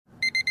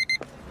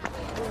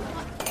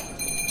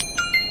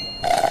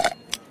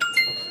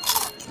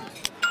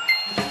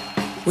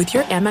With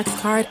your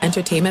Amex card,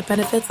 entertainment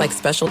benefits like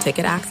special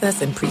ticket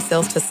access and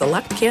pre-sales to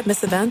select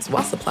can't-miss events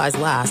while supplies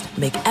last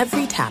make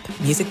every tap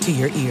music to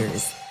your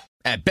ears.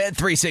 At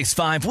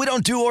Bet365, we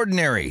don't do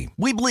ordinary.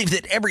 We believe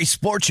that every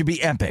sport should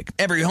be epic.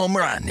 Every home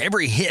run,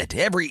 every hit,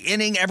 every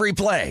inning, every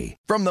play.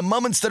 From the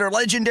moments that are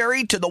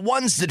legendary to the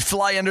ones that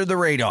fly under the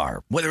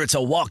radar. Whether it's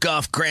a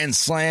walk-off grand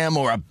slam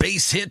or a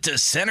base hit to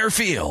center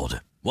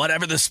field.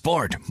 Whatever the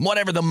sport,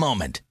 whatever the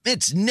moment.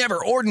 It's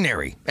never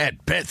ordinary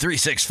at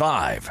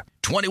Bet365.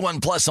 21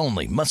 plus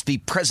only. Must be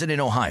present in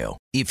Ohio.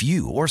 If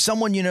you or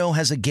someone you know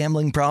has a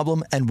gambling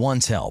problem and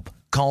wants help,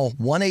 call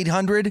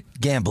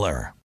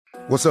 1-800-GAMBLER.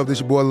 What's up, this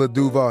your boy Lil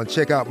Duval, and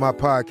check out my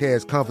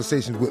podcast,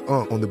 Conversations with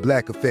Unc, on the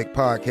Black Effect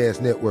Podcast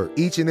Network.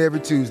 Each and every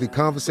Tuesday,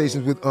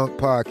 Conversations with Unc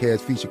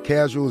podcast feature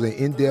casuals and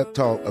in-depth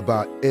talk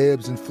about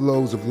ebbs and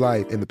flows of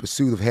life and the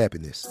pursuit of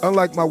happiness.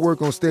 Unlike my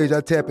work on stage,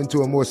 I tap into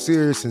a more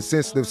serious and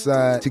sensitive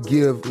side to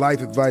give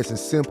life advice and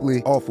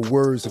simply offer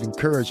words of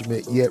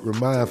encouragement, yet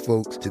remind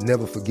folks to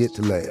never forget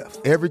to laugh.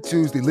 Every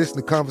Tuesday, listen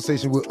to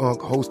Conversations with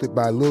Unc, hosted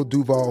by Lil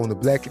Duval on the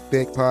Black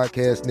Effect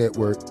Podcast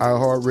Network,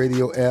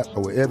 iHeartRadio app,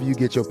 or wherever you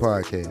get your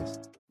podcasts.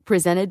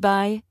 Presented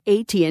by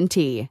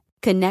AT&T.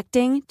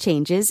 Connecting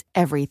changes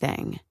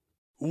everything.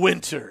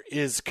 Winter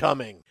is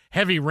coming.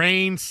 Heavy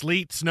rain,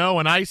 sleet, snow,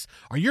 and ice.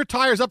 Are your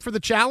tires up for the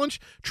challenge?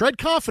 Tread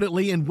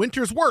confidently in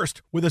winter's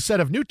worst with a set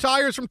of new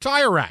tires from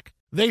Tire Rack.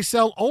 They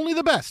sell only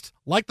the best,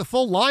 like the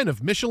full line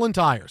of Michelin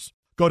tires.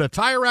 Go to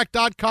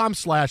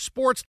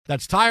TireRack.com/sports.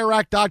 That's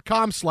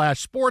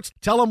TireRack.com/sports.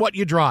 Tell them what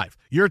you drive.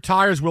 Your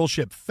tires will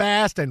ship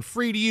fast and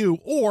free to you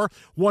or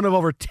one of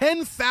over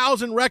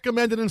 10,000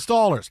 recommended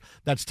installers.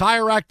 That's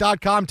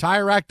TireRack.com,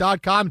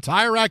 TireRack.com,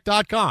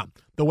 TireRack.com.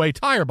 The way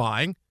tire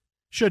buying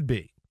should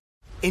be.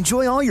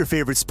 Enjoy all your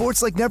favorite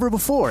sports like never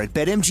before at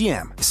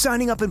BetMGM.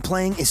 Signing up and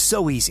playing is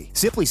so easy.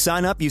 Simply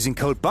sign up using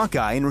code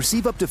Buckeye and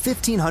receive up to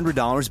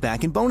 $1,500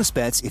 back in bonus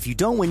bets if you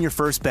don't win your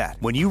first bet.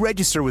 When you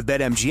register with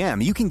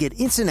BetMGM, you can get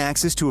instant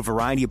access to a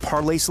variety of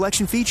parlay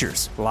selection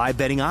features, live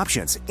betting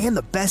options, and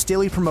the best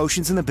daily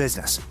promotions in the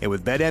business. And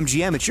with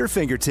BetMGM at your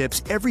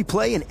fingertips, every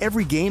play and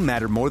every game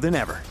matter more than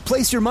ever.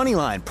 Place your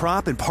moneyline,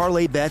 prop, and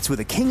parlay bets with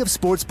the king of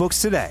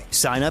sportsbooks today.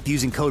 Sign up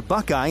using code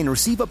Buckeye and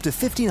receive up to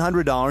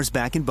 $1,500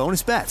 back in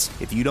bonus bets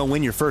if you don't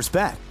win your first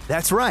bet.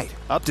 That's right,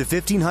 up to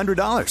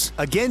 $1,500.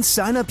 Again,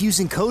 sign up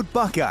using code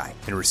Buckeye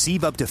and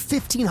receive up to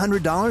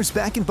 $1,500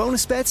 back in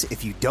bonus bets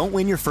if you don't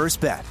win your first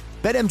bet.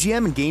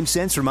 BetMGM and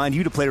GameSense remind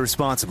you to play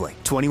responsibly.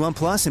 21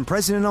 plus and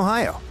present in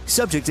Ohio.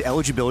 Subject to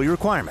eligibility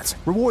requirements.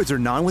 Rewards are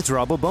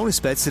non-withdrawable bonus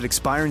bets that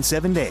expire in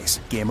 7 days.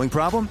 Gambling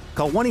problem?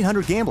 Call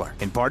 1-800-GAMBLER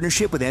in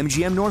partnership with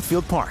MGM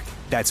Northfield Park.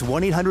 That's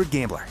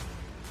 1-800-GAMBLER.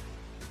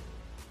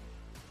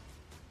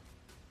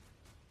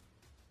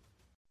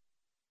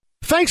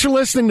 Thanks for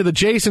listening to the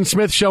Jason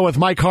Smith Show with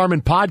Mike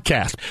Harmon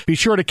podcast. Be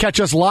sure to catch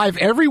us live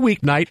every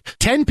weeknight,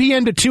 10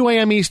 p.m. to 2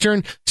 a.m.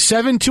 Eastern,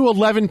 7 to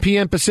 11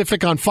 p.m.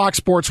 Pacific on Fox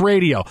Sports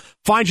Radio.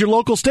 Find your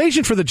local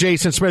station for the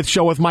Jason Smith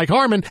Show with Mike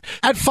Harmon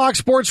at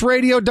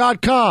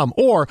foxsportsradio.com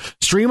or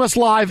stream us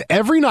live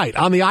every night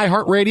on the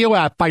iHeartRadio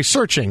app by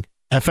searching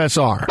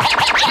FSR. Now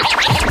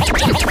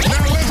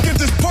let's get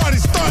this party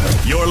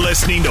started. You're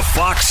listening to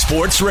Fox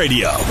Sports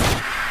Radio.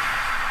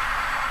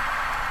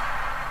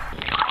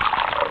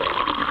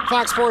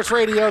 Fox Sports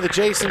Radio, the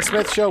Jason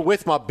Smith Show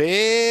with my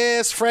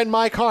best friend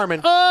Mike Harmon.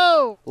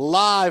 Oh!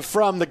 Live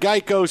from the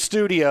Geico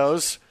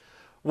Studios,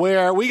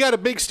 where we got a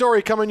big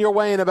story coming your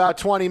way in about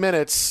 20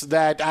 minutes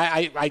that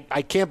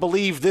I can't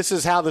believe this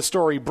is how the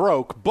story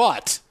broke.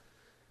 But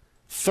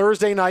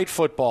Thursday Night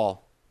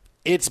Football,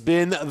 it's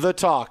been the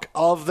talk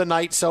of the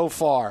night so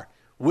far.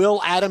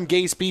 Will Adam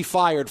Gase be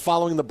fired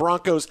following the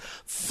Broncos'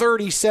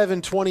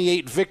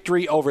 37-28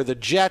 victory over the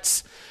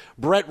Jets?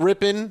 Brett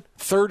Rippon,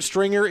 third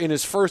stringer in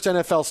his first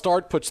NFL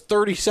start, puts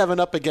 37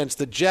 up against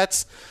the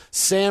Jets.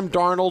 Sam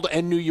Darnold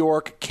and New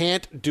York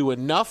can't do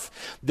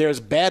enough. There's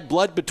bad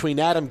blood between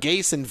Adam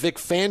Gase and Vic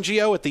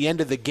Fangio at the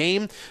end of the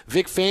game.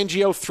 Vic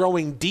Fangio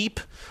throwing deep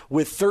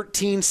with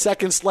 13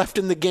 seconds left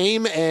in the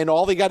game, and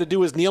all they got to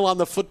do is kneel on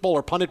the football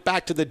or punt it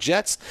back to the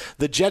Jets.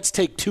 The Jets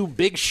take two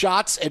big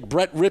shots at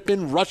Brett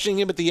Rippon, rushing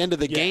him at the end of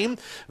the game.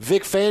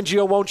 Vic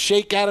Fangio won't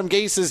shake Adam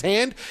Gase's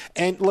hand.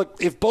 And look,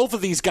 if both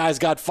of these guys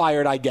got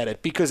fired, I get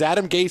it, because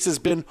Adam Gase has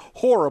been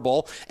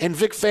horrible, and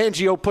Vic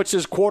Fangio puts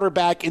his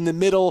quarterback in the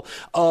middle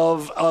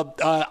of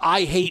a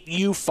I hate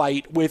you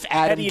fight with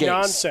Adam Gase. Petty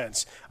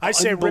nonsense. I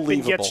say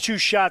Rippon gets two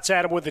shots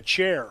at him with a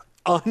chair.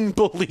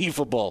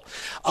 Unbelievable.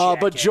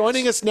 But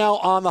joining us now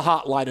on the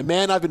hotline, a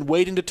man I've been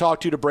waiting to talk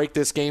to break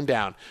this game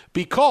down,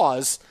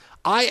 because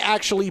I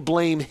actually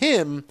blame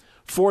him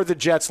for the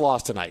Jets'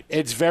 loss tonight.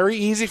 It's very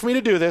easy for me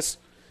to do this.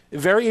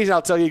 Very easy.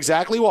 I'll tell you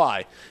exactly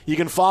why. You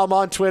can follow him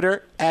on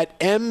Twitter at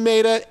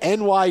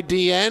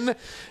MMetaNYDN.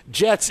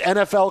 Jets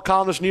NFL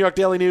columnist, New York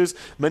Daily News,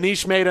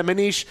 Manish Mehta.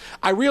 Manish,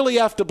 I really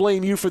have to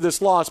blame you for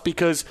this loss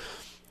because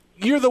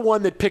you're the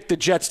one that picked the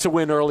Jets to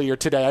win earlier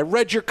today. I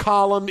read your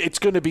column. It's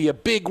going to be a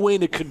big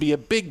win. It could be a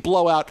big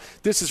blowout.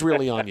 This is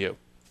really on you.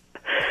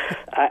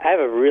 I have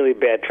a really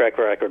bad track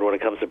record when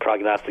it comes to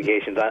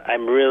prognostications.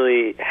 I'm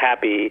really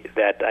happy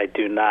that I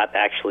do not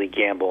actually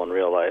gamble in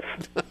real life.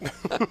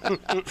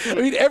 I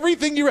mean,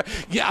 everything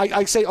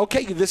I say,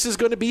 okay, this is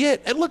going to be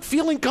it. And look,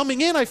 feeling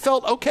coming in, I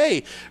felt,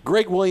 okay,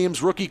 Greg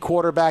Williams, rookie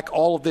quarterback,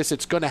 all of this,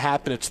 it's going to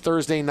happen. It's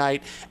Thursday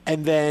night.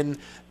 And then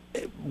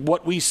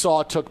what we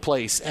saw took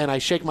place. And I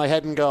shake my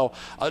head and go,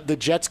 the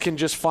Jets can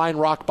just find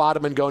rock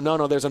bottom and go,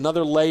 no, there's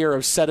another layer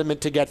of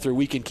sediment to get through.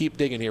 We can keep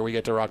digging here. We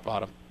get to rock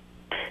bottom.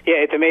 Yeah,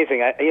 it's amazing.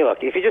 Look,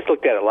 if you just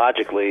looked at it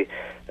logically,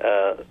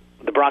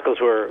 the Broncos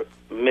were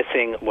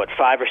missing,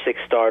 5 or 6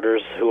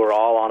 starters who were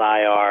all on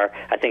IR.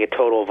 I think a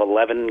total of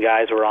 11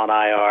 guys were on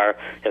IR,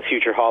 a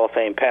future Hall of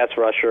Fame pass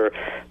rusher,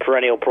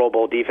 perennial Pro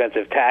Bowl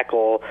defensive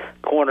tackle,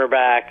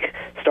 cornerback,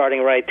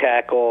 starting right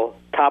tackle,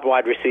 top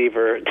wide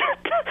receiver,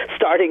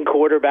 starting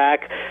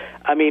quarterback.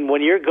 I mean,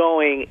 when you're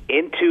going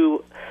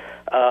into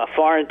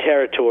foreign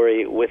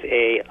territory with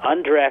a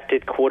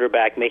undrafted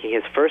quarterback making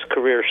his first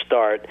career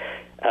start,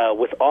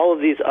 with all of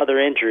these other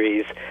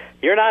injuries,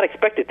 you're not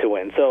expected to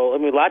win. So, I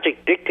mean,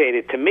 logic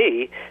dictated to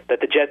me that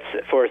the Jets,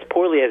 for as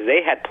poorly as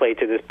they had played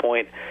to this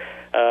point,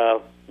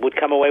 would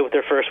come away with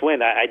their first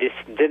win. I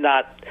just did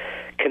not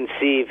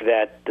conceive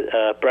that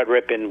Brett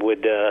Rippon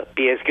would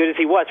be as good as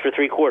he was for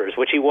 3 quarters,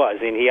 which he was.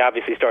 I mean, he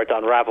obviously started to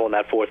unravel in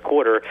that fourth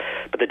quarter,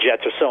 but the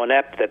Jets are so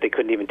inept that they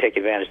couldn't even take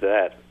advantage of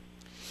that.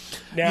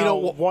 Now,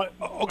 go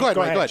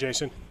ahead,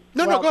 Jason.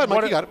 No, go ahead,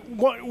 Mike. You got it.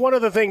 One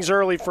of the things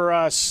early for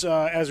us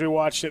as we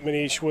watched it,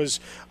 Manish, was,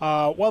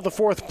 the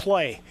fourth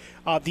play.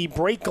 The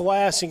break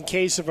glass in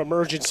case of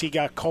emergency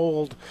got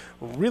cold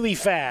really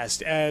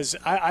fast, as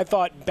I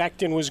thought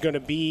Becton was going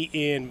to be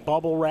in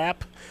bubble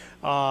wrap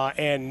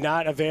and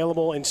not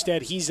available.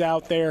 Instead, he's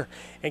out there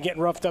and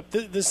getting roughed up.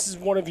 This is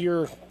one of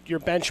your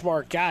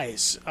benchmark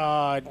guys.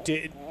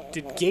 Did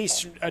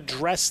Gase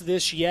address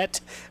this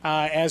yet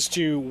as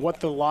to what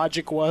the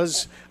logic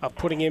was of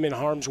putting him in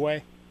harm's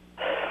way?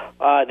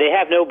 They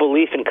have no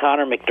belief in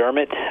Connor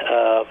McDermott,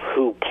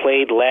 who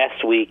played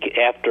last week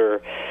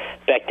after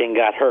Becton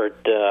got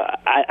hurt.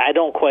 I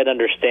don't quite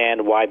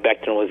understand why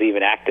Becton was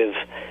even active.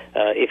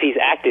 If he's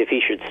active,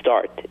 he should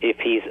start. If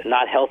he's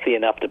not healthy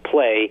enough to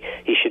play,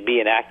 he should be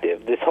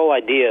inactive. This whole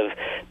idea of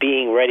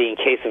being ready in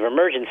case of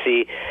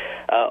emergency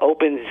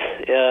opens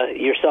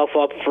yourself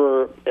up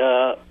for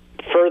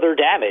further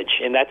damage,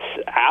 and that's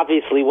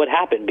obviously what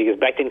happened, because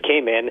Becton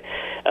came in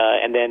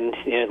and then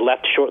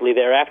left shortly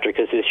thereafter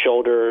because his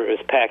shoulder, his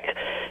pec,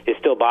 is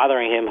still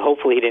bothering him.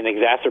 Hopefully he didn't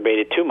exacerbate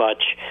it too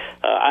much.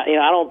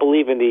 I don't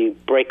believe in the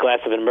break glass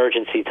of an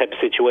emergency type of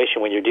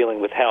situation when you're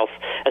dealing with health,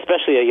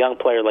 especially a young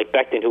player like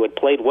Becton who had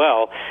played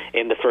well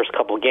in the first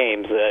couple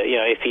games.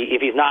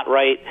 If he's not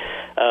right,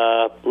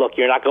 look,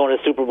 you're not going to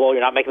the Super Bowl,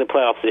 you're not making the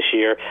playoffs this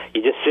year.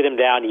 You just sit him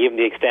down, you give him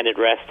the extended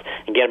rest,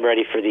 and get him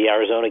ready for the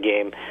Arizona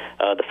game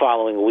the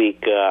following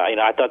week.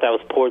 I thought that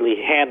was poorly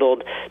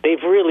handled.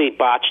 They've really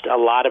botched a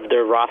lot of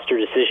their roster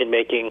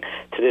decision-making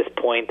to this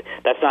point.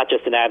 That's not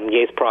just an Adam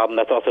Gase problem.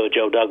 That's also a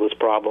Joe Douglas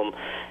problem.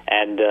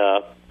 And,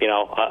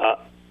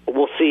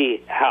 we'll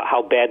see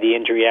how bad the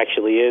injury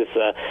actually is.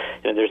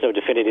 There's no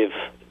definitive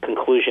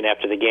conclusion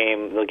after the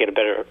game. They'll get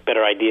a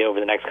better idea over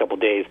the next couple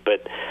of days.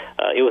 But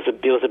it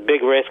was a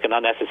big risk, an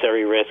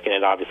unnecessary risk, and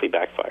it obviously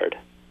backfired.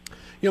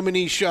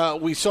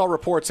 Manish, we saw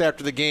reports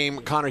after the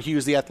game, Connor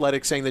Hughes, the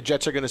Athletic, saying the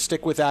Jets are going to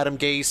stick with Adam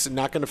Gase and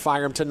not going to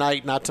fire him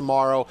tonight, not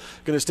tomorrow,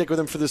 going to stick with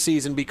him for the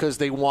season because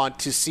they want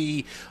to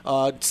see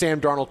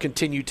Sam Darnold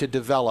continue to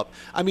develop.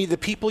 I mean, the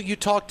people you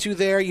talk to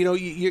there,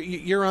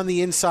 you're on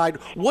the inside.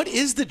 What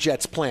is the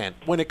Jets' plan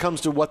when it comes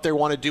to what they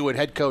want to do with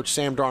head coach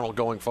Sam Darnold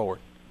going forward?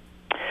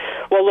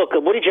 Well, look,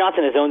 Woody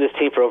Johnson has owned this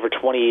team for over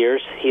 20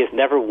 years. He has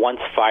never once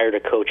fired a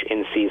coach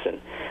in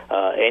season.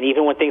 And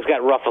even when things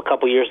got rough a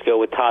couple years ago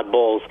with Todd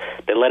Bowles,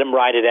 they let him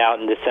ride it out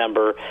in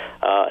December.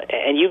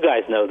 And you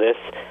guys know this.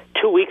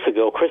 2 weeks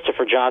ago,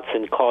 Christopher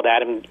Johnson called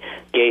Adam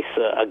Gase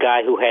a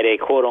guy who had a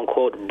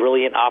quote-unquote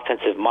brilliant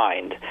offensive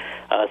mind.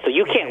 So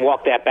you can't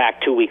walk that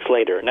back 2 weeks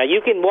later. Now,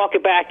 you can walk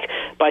it back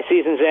by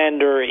season's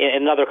end or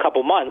in another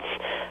couple months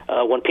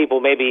when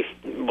people maybe,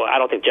 I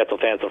don't think Jets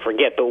fans will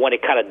forget, but when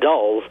it kind of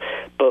dulls.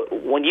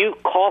 But when you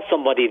call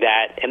somebody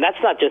that, and that's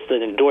not just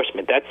an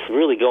endorsement, that's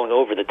really going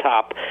over the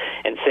top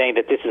and saying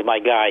that this is my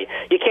guy,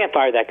 you can't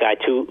fire that guy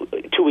two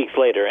weeks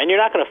later. And you're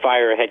not going to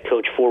fire a head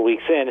coach 4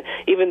 weeks in,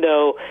 even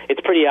though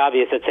it's pretty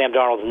obvious that Sam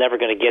Darnold's never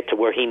going to get to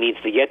where he needs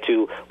to get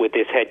to with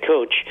this head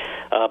coach.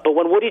 But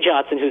when Woody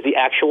Johnson, who's the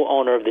actual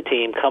owner of the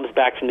team, comes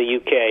back from the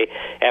UK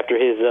after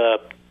his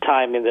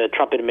time in the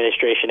Trump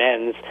administration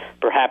ends,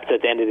 perhaps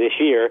at the end of this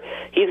year,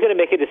 he's going to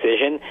make a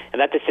decision,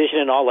 and that decision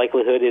in all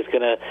likelihood is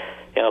going to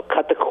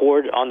cut the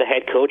cord on the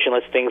head coach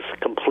unless things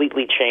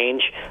completely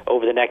change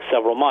over the next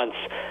several months.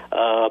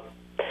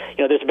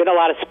 There's been a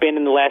lot of spin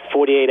in the last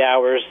 48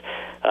 hours.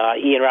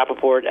 Ian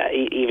Rappaport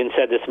even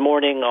said this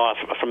morning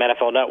from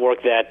NFL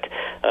Network that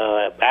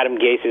Adam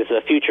Gase's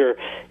future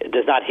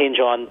does not hinge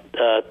on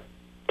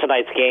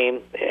tonight's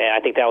game. I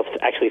think that was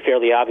actually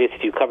fairly obvious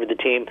if you covered the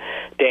team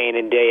day in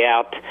and day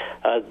out.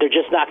 They're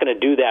just not going to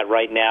do that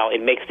right now.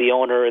 It makes the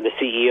owner, the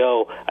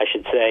CEO, I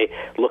should say,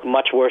 look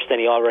much worse than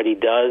he already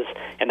does,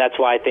 and that's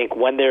why I think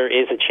when there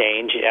is a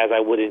change, as I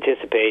would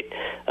anticipate,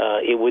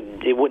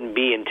 it wouldn't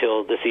be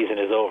until the season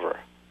is over.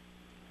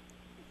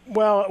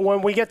 Well,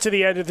 when we get to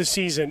the end of the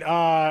season,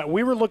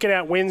 we were looking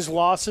at wins,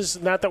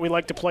 losses. Not that we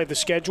like to play the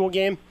schedule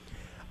game.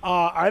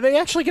 Are they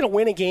actually going to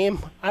win a game?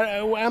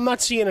 I'm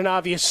not seeing an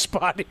obvious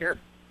spot here.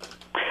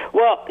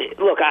 Well,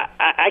 look,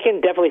 I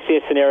can definitely see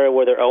a scenario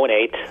where they're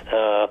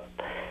 0-8.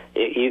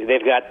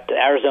 They've got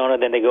Arizona,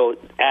 then they go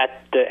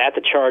at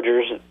the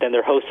Chargers, then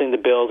they're hosting the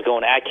Bills,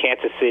 going at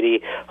Kansas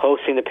City,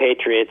 hosting the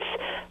Patriots.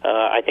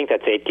 I think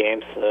that's 8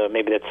 games.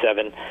 Maybe that's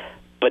 7.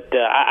 But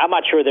I'm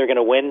not sure they're going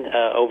to win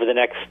over the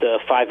next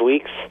 5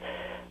 weeks.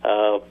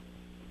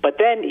 But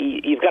then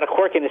you've got a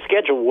quirk in the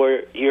schedule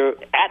where you're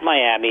at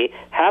Miami,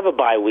 have a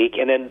bye week,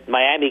 and then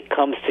Miami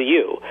comes to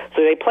you.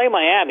 So they play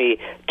Miami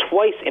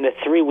twice in a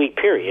 3-week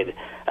period.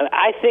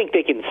 I think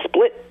they can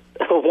split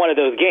one of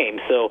those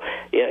games. So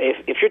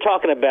if you're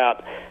talking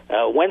about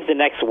when's the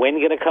next win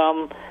going to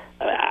come,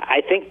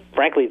 I think,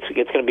 frankly,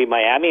 it's going to be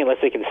Miami unless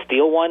they can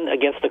steal one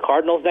against the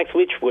Cardinals next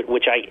week,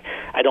 which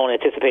I don't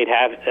anticipate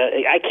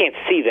I can't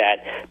see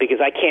that because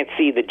I can't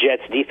see the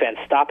Jets' defense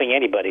stopping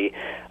anybody.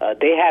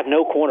 They have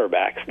no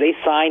cornerbacks. They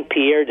signed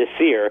Pierre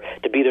Desir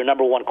to be their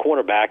number one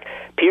cornerback.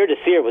 Pierre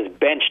Desir was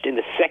benched in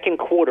the second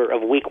quarter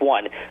of Week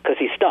 1 because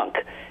he stunk.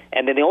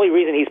 And then the only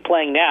reason he's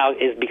playing now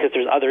is because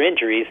there's other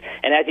injuries.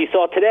 And as you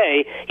saw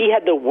today, he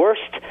had the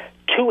worst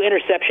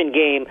 2-interception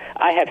game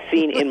I have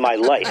seen in my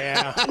life.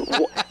 Yeah.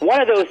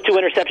 One of those 2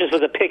 interceptions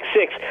was a pick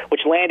 6,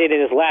 which landed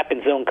in his lap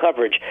in zone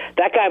coverage.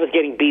 That guy was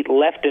getting beat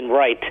left and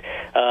right.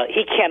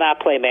 He cannot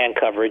play man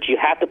coverage. You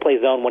have to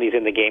play zone when he's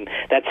in the game.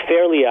 That's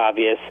fairly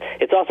obvious.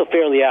 It's also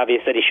fairly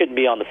obvious that he shouldn't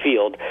be on the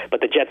field,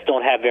 but the Jets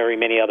don't have very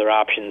many other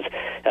options.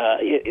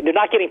 They're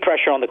not getting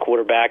pressure on the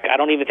quarterback. I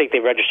don't even think they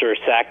registered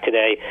a sack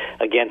today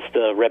against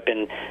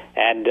Rippon,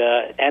 and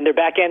their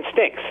back end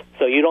stinks.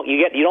 So you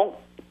don't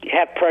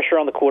have pressure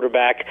on the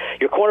quarterback.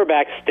 Your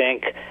cornerbacks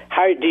stink.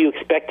 How do you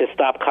expect to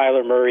stop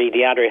Kyler Murray,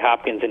 DeAndre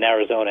Hopkins in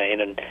Arizona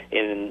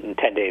in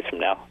 10 days from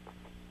now?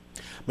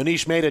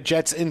 Manish Mehta,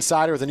 Jets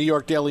insider of the New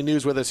York Daily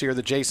News, with us here,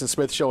 the Jason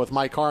Smith Show with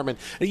Mike Harmon.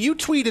 You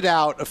tweeted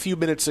out a few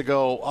minutes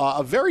ago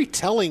a very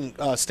telling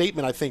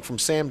statement, I think, from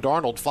Sam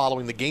Darnold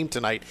following the game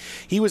tonight.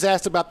 He was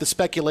asked about the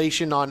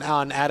speculation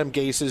on Adam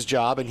Gase's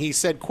job, and he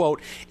said, quote,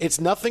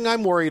 "It's nothing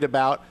I'm worried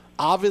about.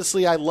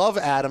 Obviously, I love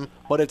Adam,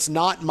 but it's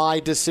not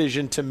my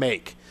decision to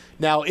make."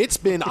 Now, it's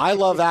been, I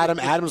love Adam,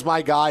 Adam's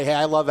my guy, hey,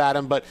 I love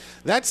Adam, but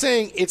that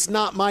saying, it's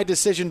not my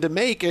decision to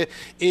make,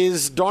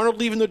 is Darnold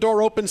leaving the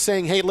door open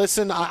saying, hey,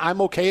 listen, I'm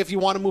okay if you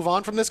want to move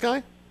on from this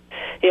guy?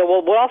 Yeah,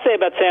 well, what I'll say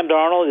about Sam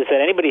Darnold is that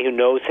anybody who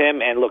knows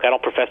him, and look, I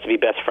don't profess to be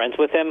best friends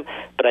with him,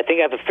 but I think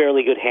I have a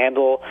fairly good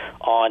handle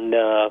on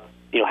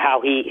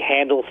how he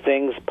handles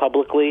things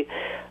publicly.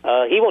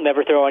 He will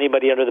never throw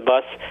anybody under the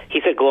bus.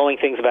 He said glowing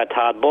things about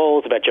Todd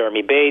Bowles, about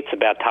Jeremy Bates,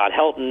 about Todd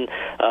Helton,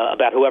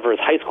 about whoever his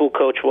high school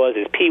coach was,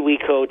 his pee-wee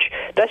coach.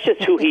 That's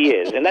just who he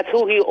is, and that's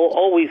who he will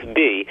always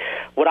be.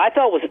 What I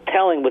thought was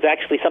telling was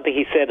actually something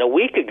he said a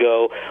week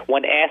ago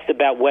when asked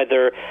about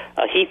whether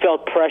he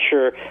felt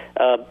pressure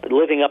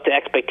living up to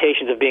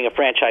expectations of being a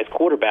franchise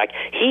quarterback.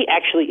 He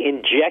actually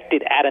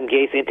injected Adam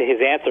Gase into his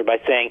answer by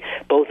saying,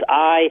 both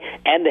I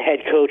and the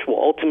head coach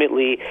will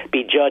ultimately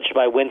be judged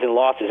by wins and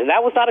losses. And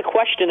that was not a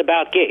question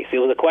about Gase. It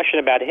was a question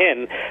about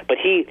him, but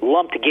he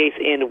lumped Gase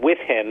in with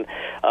him.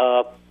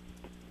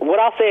 What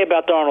I'll say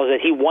about Darnold is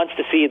that he wants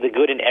to see the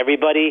good in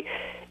everybody,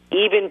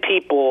 even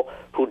people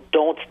who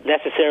don't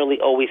necessarily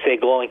always say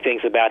glowing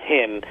things about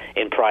him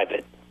in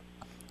private.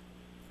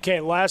 Okay,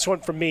 last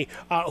one from me.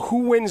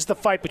 Who wins the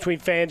fight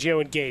between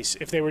Fangio and Gase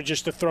if they were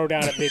just to throw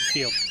down at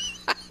midfield?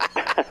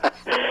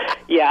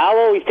 Yeah, I'll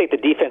always take the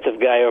defensive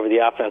guy over the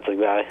offensive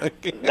guy.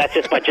 That's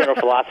just my general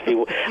philosophy.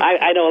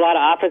 I know a lot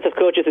of offensive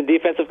coaches and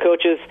defensive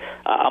coaches.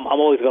 I'm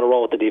always going to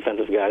roll with the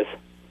defensive guys.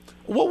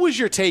 What was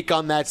your take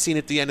on that scene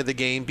at the end of the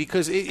game?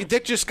 Because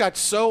it just got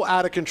so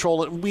out of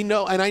control. We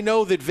know, and I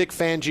know that Vic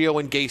Fangio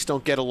and Gase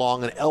don't get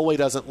along, and Elway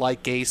doesn't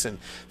like Gase, and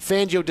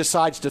Fangio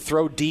decides to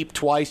throw deep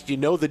twice. You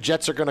know the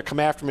Jets are going to come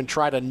after him and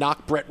try to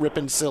knock Brett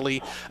Rippon silly.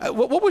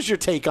 What was your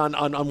take on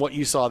what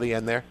you saw at the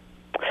end there?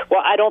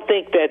 Well, I don't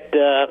think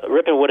that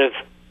Rippon would have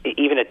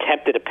even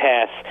attempted a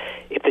pass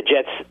if the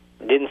Jets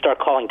didn't start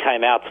calling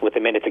timeouts with a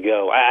minute to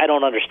go. I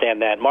don't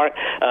understand that. Mark,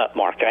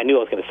 I knew I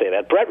was going to say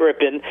that. Brett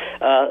Rippon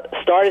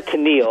started to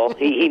kneel.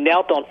 He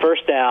knelt on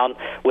first down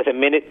with a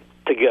minute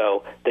to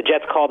go. The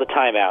Jets called a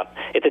timeout.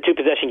 It's a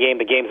 2-possession game.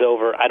 The game's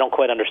over. I don't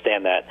quite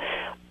understand that.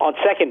 On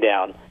second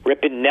down,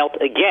 Rippon knelt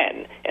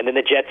again, and then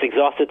the Jets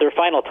exhausted their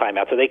final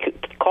timeout. So they could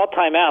call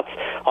timeouts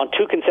on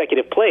 2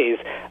 consecutive plays.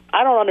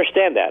 I don't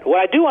understand that. What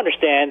I do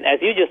understand,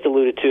 as you just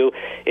alluded to,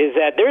 is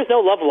that there is no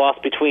love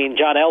lost between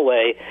John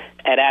Elway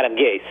and Adam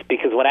Gase,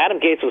 because when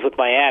Adam Gase was with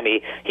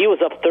Miami, he was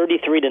up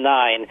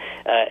 33-9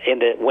 in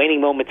the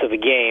waning moments of a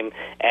game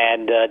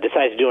and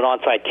decided to do an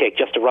onside kick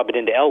just to rub it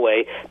into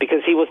Elway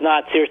because he was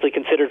not seriously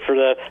considered for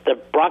the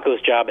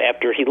Broncos job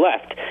after he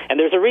left. And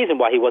there's a reason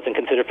why he wasn't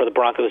considered for the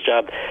Broncos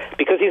job,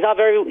 because he's not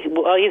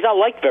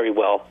liked very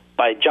well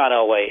by John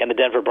Elway and the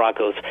Denver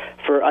Broncos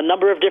for a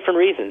number of different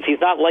reasons.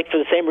 He's not liked for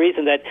the same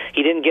reason that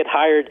he didn't get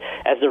hired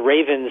as the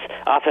Ravens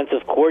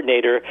offensive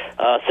coordinator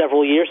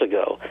several years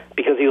ago,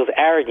 because he was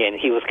arrogant,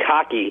 he was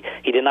cocky,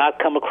 he did not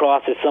come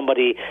across as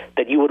somebody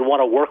that you would want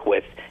to work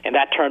with, and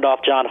that turned off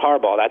John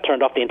Harbaugh, that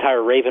turned off the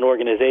entire Raven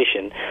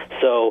organization.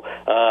 So,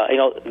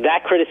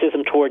 that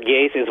criticism toward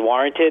Gase is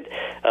warranted.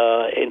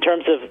 In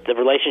terms of the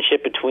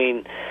relationship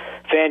between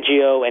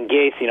Fangio and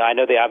Gase, I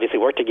know they obviously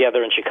worked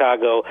together in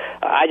Chicago.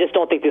 I just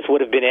don't think this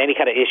would have been any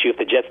kind of issue if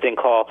the Jets didn't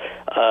call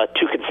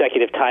 2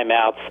 consecutive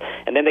timeouts.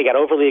 And then they got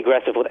overly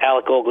aggressive with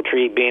Alec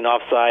Ogletree being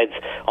offsides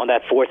on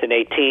that 4th and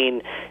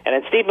 18. And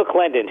then Steve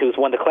McClendon, who's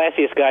one of the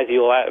classiest guys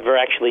you'll ever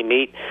actually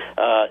meet,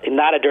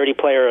 not a dirty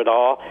player at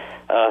all.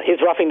 His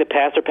roughing the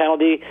passer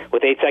penalty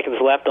with 8 seconds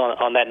left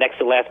on that next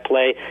to last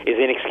play is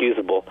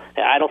inexcusable.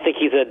 I don't think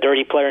he's a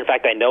dirty player. In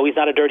fact, I know he's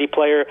not a dirty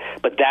player,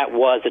 but that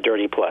was a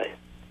dirty play.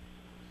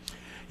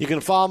 You can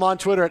follow him on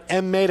Twitter at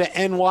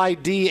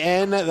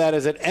MMetaNYDN. That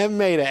is at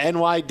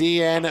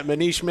MMetaNYDN.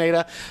 Manish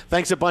Mehta,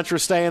 thanks a bunch for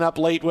staying up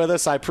late with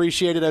us. I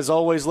appreciate it as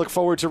always. Look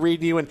forward to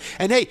reading you. And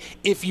hey,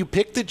 if you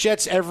pick the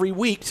Jets every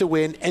week to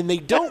win and they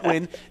don't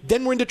win,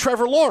 then we're into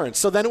Trevor Lawrence.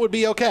 So then it would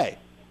be okay.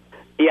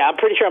 Yeah, I'm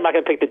pretty sure I'm not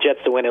going to pick the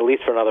Jets to win at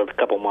least for another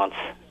couple months.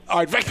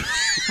 All right.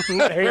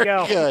 There you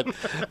go. Good.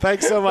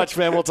 Thanks so much,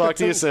 man. We'll talk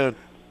to you soon.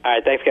 All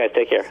right, thanks, guys.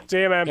 Take care.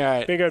 See you, man. All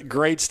right. Be good.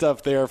 Great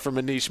stuff there from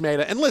Manish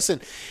Mehta. And listen,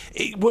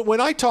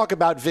 when I talk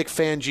about Vic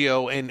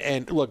Fangio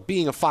and look,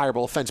 being a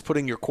fireable offense,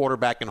 putting your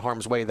quarterback in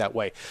harm's way that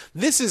way,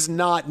 this is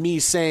not me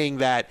saying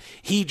that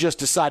he just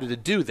decided to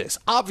do this.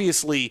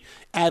 Obviously,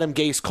 Adam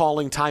Gase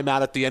calling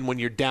timeout at the end when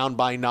you're down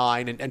by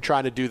 9 and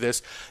trying to do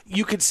this,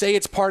 you could say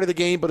it's part of the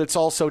game, but it's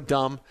also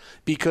dumb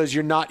because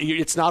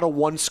it's not a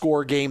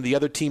one-score game. The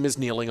other team is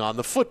kneeling on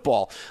the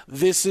football.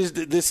 This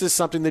is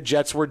something the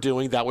Jets were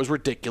doing that was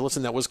ridiculous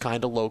and that was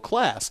kind of low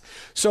class.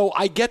 So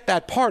I get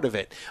that part of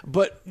it.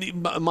 But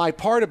my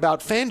part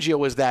about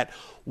Fangio is that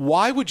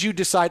why would you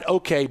decide,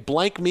 okay,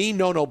 blank me,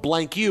 no,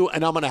 blank you,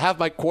 and I'm going to have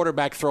my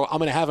quarterback throw, I'm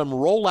going to have him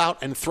roll out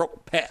and throw a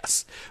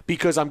pass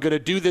because I'm going to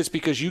do this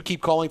because you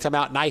keep calling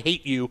timeout and I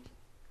hate you.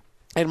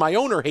 And my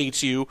owner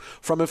hates you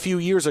from a few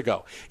years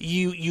ago.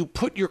 You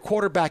put your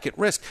quarterback at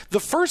risk. The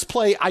first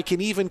play I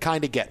can even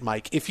kind of get,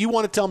 Mike. If you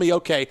want to tell me,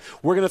 okay,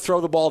 we're going to throw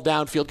the ball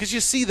downfield, because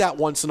you see that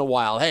once in a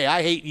while. Hey,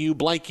 I hate you,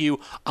 blank you,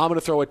 I'm going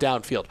to throw it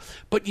downfield.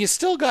 But you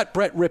still got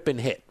Brett Rippon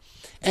hit.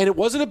 And it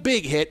wasn't a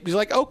big hit. He's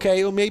like,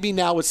 okay, well, maybe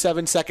now with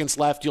 7 seconds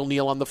left, you'll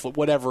kneel on the foot,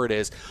 whatever it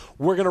is.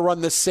 We're going to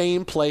run the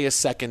same play a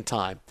second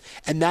time.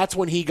 And that's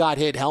when he got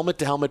hit helmet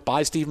to helmet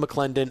by Steve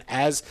McClendon,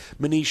 as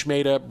Manish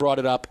Mehta brought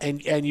it up.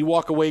 And you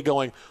walk away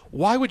going,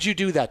 why would you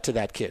do that to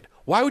that kid?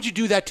 Why would you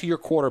do that to your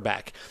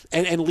quarterback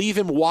and leave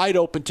him wide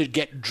open to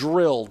get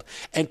drilled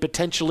and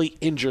potentially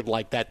injured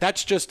like that?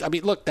 That's just,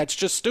 that's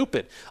just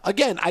stupid.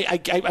 Again,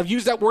 I've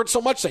used that word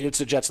so much, saying it's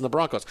the Jets and the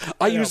Broncos.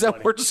 I use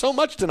that word so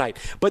much tonight.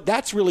 But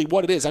that's really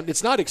what it is.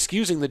 It's not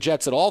excusing the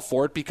Jets at all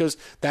for it because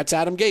that's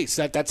Adam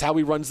Gase. That's how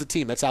he runs the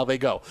team. That's how they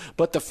go.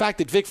 But the fact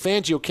that Vic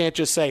Fangio can't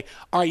just say,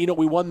 all right,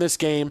 we won this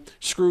game.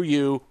 Screw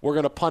you. We're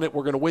going to punt it.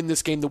 We're going to win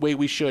this game the way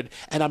we should.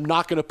 And I'm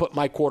not going to put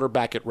my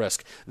quarterback at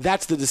risk.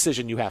 That's the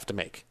decision you have to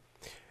make.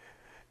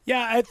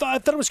 Yeah, I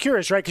thought it was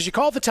curious, right? Because you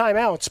call the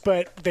timeouts,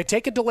 but they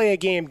take a delay a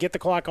game, get the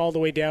clock all the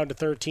way down to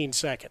 13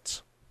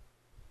 seconds.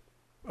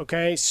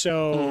 Okay,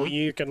 so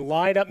you can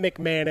line up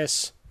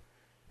McManus.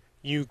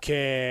 You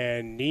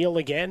can kneel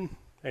again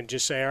and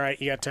just say, all right,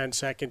 you got 10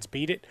 seconds,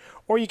 beat it.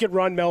 Or you could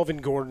run Melvin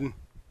Gordon,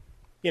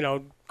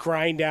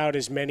 grind out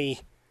as many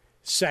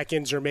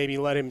seconds or maybe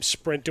let him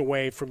sprint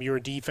away from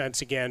your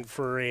defense again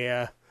for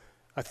a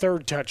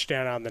third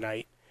touchdown on the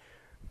night.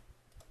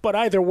 But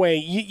either way,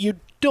 you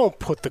don't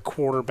put the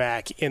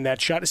quarterback in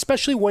that shot,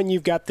 especially when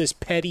you've got this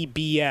petty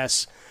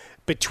BS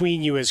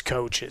between you as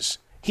coaches.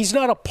 He's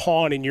not a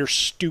pawn in your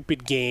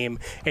stupid game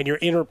and your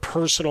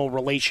interpersonal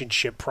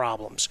relationship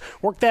problems.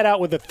 Work that out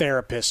with a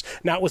therapist,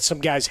 not with some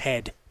guy's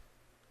head.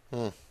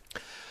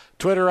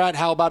 Twitter at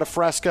How About a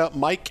Fresca,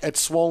 Mike at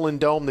Swollen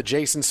Dome, the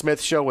Jason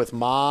Smith Show with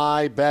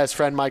my best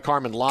friend Mike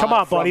Harmon live. Come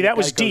on, buddy, that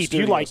was Geico deep.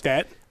 Studios. You like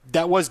that.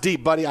 That was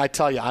deep, buddy. I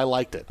tell you, I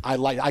liked it.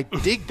 I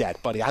dig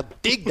that, buddy. I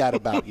dig that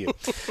about you.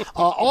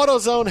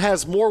 AutoZone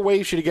has more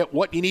ways for you to get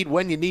what you need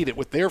when you need it.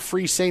 With their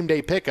free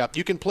same-day pickup,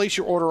 you can place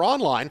your order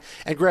online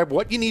and grab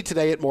what you need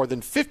today at more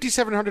than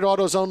 5,700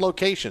 AutoZone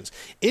locations,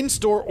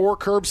 in-store or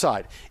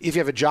curbside. If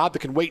you have a job that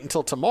can wait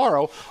until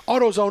tomorrow,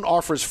 AutoZone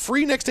offers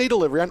free next-day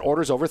delivery on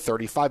orders over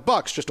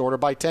 $35. Just order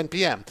by 10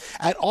 p.m.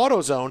 At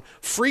AutoZone,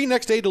 free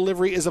next-day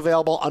delivery is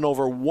available on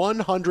over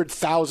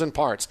 100,000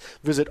 parts.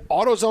 Visit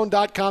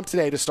AutoZone.com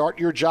today to start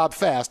your job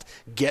fast.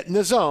 Get in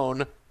the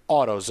zone,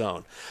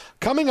 AutoZone.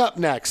 Coming up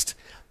next,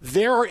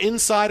 there are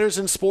insiders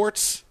in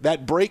sports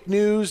that break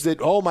news that,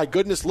 oh my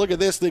goodness, look at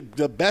this, the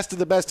best of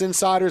the best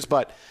insiders,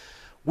 but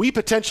we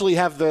potentially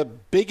have the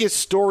biggest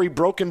story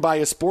broken by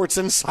a sports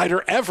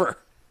insider ever,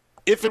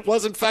 if it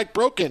was in fact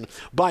broken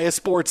by a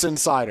sports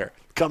insider.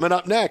 Coming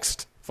up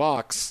next,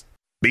 Fox.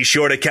 Be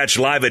sure to catch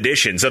live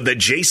editions of The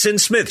Jason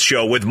Smith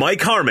Show with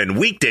Mike Harmon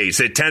weekdays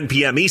at 10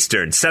 p.m.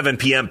 Eastern, 7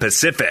 p.m.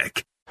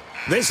 Pacific.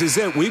 This is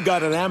it. We've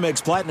got an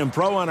Amex Platinum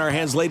Pro on our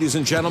hands, ladies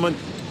and gentlemen.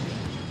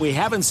 We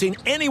haven't seen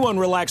anyone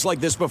relax like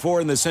this before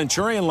in the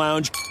Centurion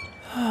Lounge.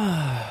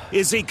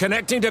 Is he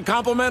connecting to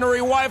complimentary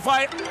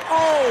Wi-Fi?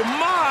 Oh,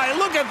 my.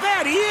 Look at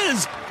that. He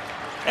is.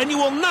 And you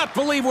will not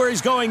believe where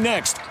he's going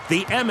next.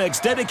 The Amex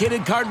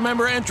dedicated card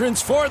member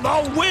entrance for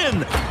the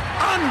win.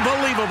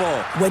 Unbelievable.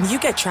 When you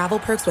get travel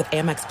perks with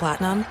Amex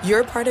Platinum,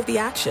 you're part of the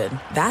action.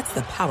 That's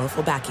the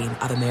powerful backing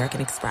of American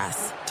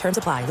Express. Terms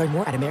apply. Learn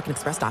more at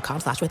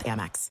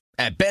americanexpress.com/withAmex.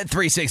 At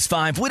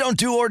Bet365, we don't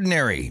do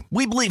ordinary.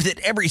 We believe that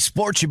every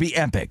sport should be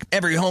epic.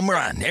 Every home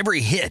run,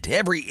 every hit,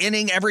 every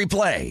inning, every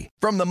play.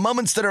 From the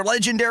moments that are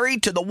legendary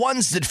to the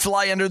ones that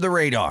fly under the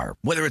radar.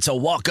 Whether it's a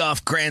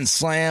walk-off grand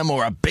slam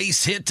or a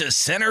base hit to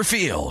center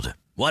field.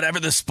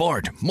 Whatever the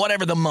sport,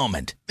 whatever the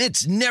moment.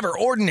 It's never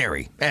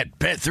ordinary at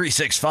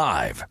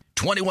Bet365.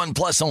 21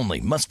 plus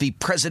only. Must be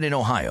present in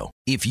Ohio.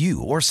 If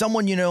you or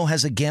someone you know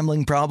has a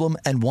gambling problem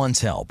and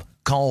wants help,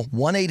 call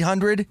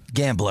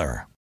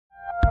 1-800-GAMBLER.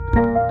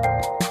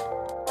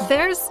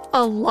 There's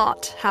a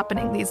lot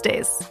happening these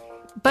days,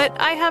 but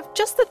I have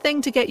just the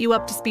thing to get you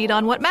up to speed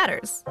on what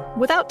matters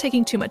without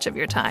taking too much of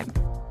your time.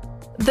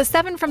 The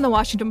 7 from the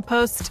Washington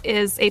Post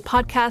is a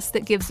podcast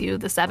that gives you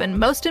the 7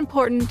 most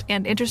important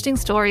and interesting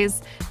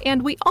stories,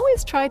 and we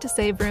always try to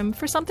save room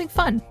for something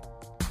fun.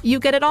 You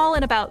get it all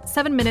in about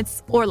 7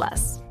 minutes or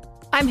less.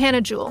 I'm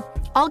Hannah Jewell.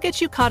 I'll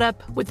get you caught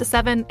up with the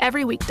 7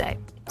 every weekday.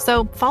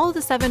 So follow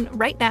the 7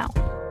 right now.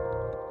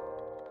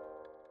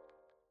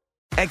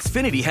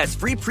 Xfinity has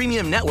free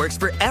premium networks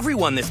for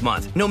everyone this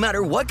month, no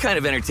matter what kind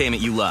of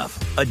entertainment you love.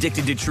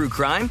 Addicted to true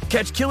crime?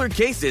 Catch killer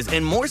cases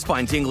and more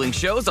spine-tingling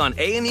shows on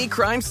A&E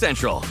Crime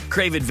Central.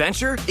 Crave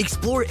adventure?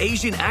 Explore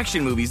Asian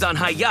action movies on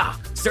Hi-Ya.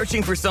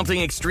 Searching for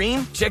something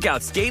extreme? Check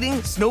out skating,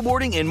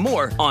 snowboarding, and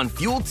more on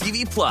Fuel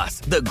TV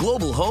Plus, the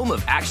global home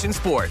of action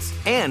sports.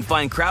 And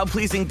find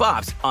crowd-pleasing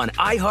bops on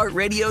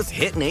iHeartRadio's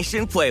Hit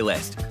Nation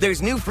playlist.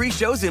 There's new free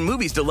shows and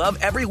movies to love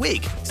every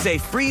week. Say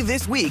free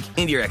this week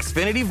in your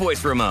Xfinity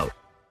voice remote.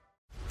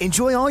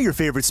 Enjoy all your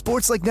favorite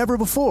sports like never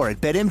before at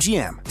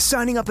BetMGM.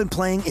 Signing up and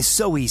playing is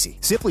so easy.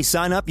 Simply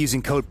sign up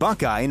using code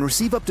Buckeye and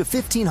receive up to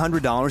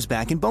 $1,500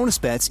 back in bonus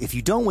bets if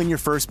you don't win your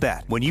first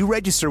bet. When you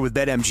register with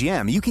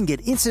BetMGM, you can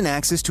get instant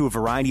access to a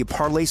variety of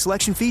parlay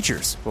selection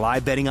features,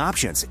 live betting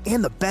options,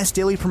 and the best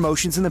daily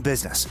promotions in the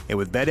business. And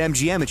with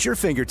BetMGM at your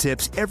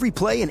fingertips, every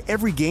play and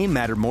every game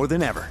matter more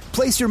than ever.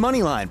 Place your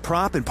moneyline,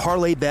 prop, and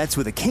parlay bets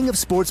with the king of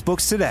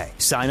sportsbooks today.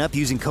 Sign up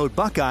using code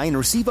Buckeye and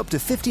receive up to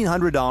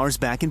 $1,500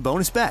 back in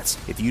bonus bets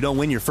if you don't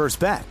win your first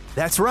bet.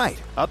 That's right,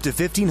 up to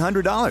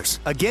 $1,500.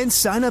 Again,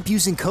 sign up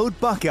using code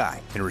Buckeye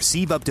and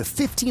receive up to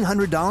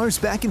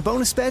 $1,500 back in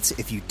bonus bets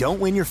if you don't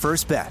win your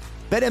first bet.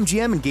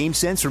 BetMGM and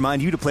GameSense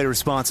remind you to play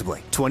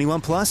responsibly.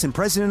 21 plus and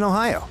present in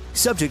Ohio.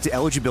 Subject to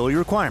eligibility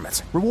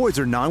requirements. Rewards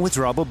are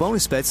non-withdrawable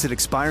bonus bets that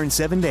expire in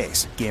 7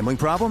 days. Gambling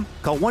problem?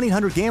 Call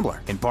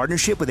 1-800-GAMBLER in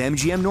partnership with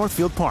MGM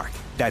Northfield Park.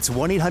 That's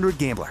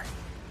 1-800-GAMBLER.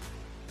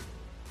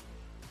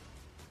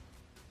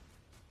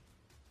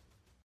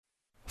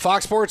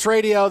 Fox Sports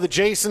Radio, the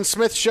Jason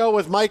Smith Show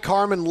with Mike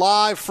Harmon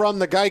live from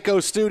the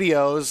Geico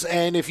Studios.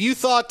 And if you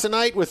thought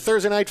tonight with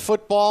Thursday Night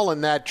Football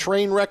and that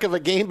train wreck of a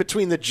game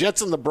between the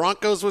Jets and the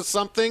Broncos was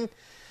something,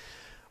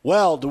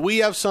 well, do we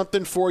have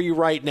something for you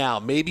right now?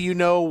 Maybe you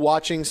know,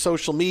 watching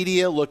social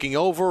media, looking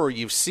over, or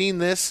you've seen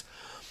this,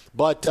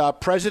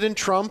 but President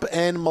Trump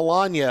and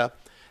Melania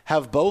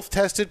have both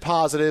tested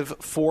positive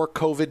for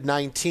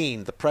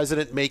COVID-19. The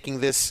president making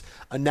this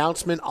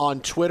announcement on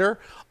Twitter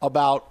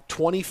about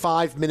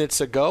 25 minutes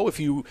ago. If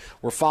you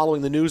were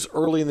following the news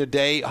early in the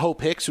day,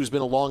 Hope Hicks, who's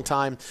been a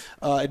longtime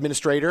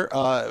administrator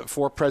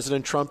for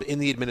President Trump in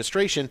the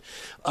administration,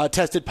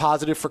 tested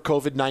positive for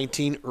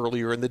COVID-19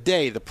 earlier in the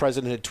day. The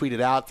president had tweeted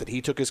out that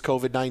he took his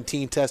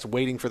COVID-19 test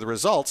waiting for the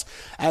results,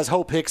 as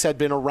Hope Hicks had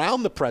been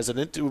around the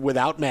president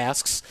without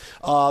masks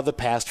the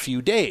past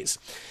few days.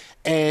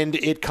 And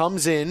it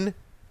comes in,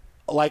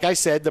 like I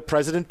said, the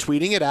president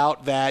tweeting it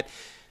out that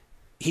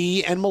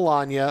He and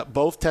Melania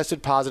both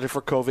tested positive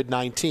for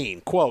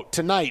COVID-19. Quote,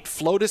 tonight,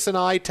 Flotus and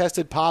I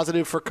tested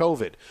positive for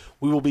COVID.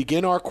 We will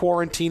begin our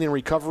quarantine and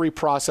recovery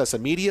process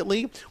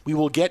immediately. We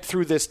will get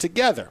through this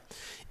together.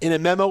 In a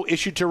memo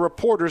issued to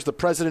reporters, the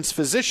president's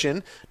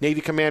physician, Navy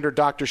Commander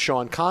Dr.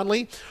 Sean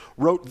Conley,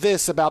 wrote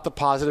this about the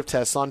positive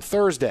tests on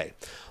Thursday.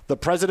 The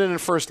president and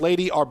first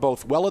lady are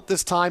both well at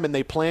this time, and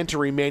they plan to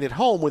remain at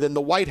home within the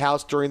White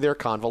House during their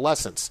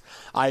convalescence.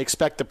 I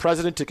expect the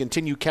president to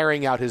continue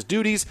carrying out his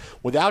duties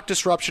without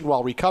disruption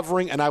while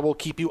recovering, and I will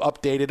keep you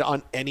updated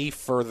on any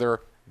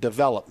further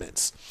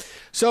developments.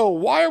 So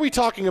why are we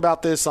talking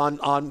about this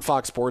on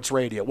Fox Sports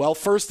Radio? Well,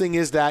 first thing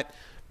is that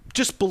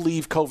just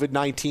believe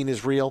COVID-19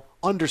 is real.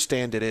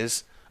 Understand it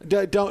is.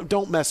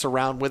 Don't mess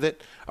around with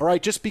it, all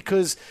right? Just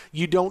because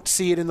you don't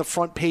see it in the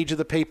front page of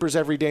the papers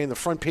every day, in the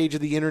front page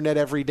of the internet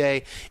every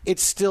day,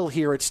 it's still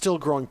here. It's still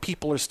growing.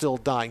 People are still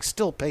dying.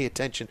 Still pay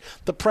attention.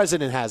 The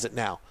president has it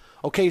now,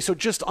 okay? So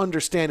just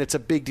understand it's a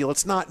big deal.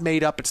 It's not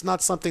made up. It's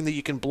not something that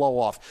you can blow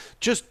off.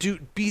 Just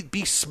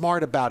be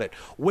smart about it.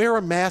 Wear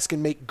a mask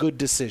and make good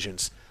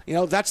decisions. You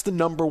know, that's the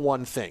number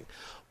one thing.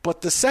 But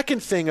the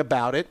second thing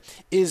about it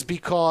is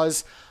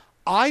because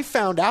I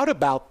found out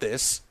about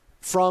this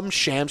from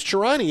Shams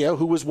Charania,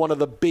 who was one of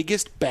the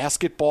biggest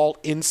basketball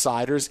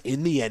insiders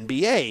in the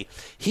NBA.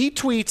 He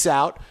tweets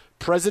out,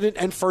 President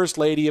and First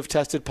Lady have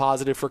tested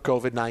positive for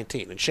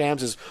COVID-19. And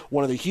Shams is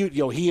one of the huge,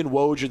 he and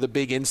Woj are the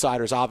big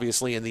insiders,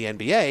 obviously, in the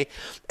NBA.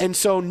 And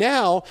so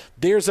now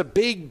there's a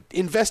big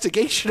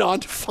investigation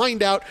on to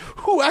find out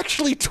who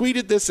actually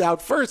tweeted this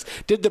out first.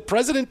 Did the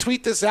president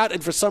tweet this out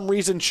and for some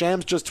reason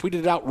Shams just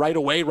tweeted it out right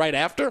away, right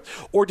after?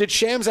 Or did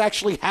Shams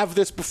actually have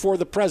this before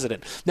the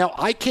president? Now,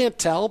 I can't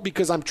tell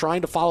because I'm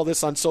trying to follow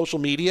this on social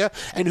media,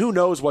 and who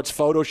knows what's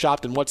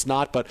photoshopped and what's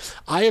not, but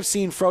I have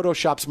seen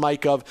photoshops,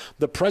 Mike, of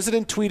the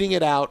president tweeting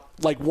it out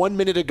like 1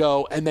 minute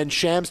ago and then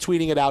Shams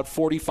tweeting it out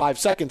 45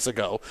 seconds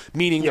ago,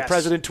 meaning the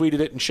president tweeted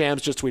it and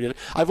Shams just tweeted it.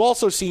 I've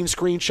also seen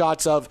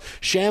screenshots of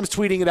Shams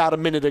tweeting it out a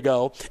minute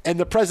ago and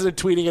the president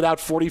tweeting it out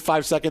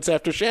 45 seconds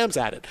after Shams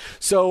had it.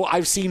 So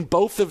I've seen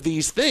both of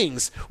these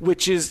things,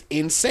 which is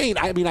insane.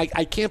 I mean,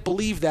 I can't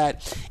believe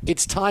that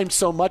it's timed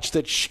so much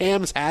that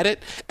Shams had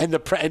it and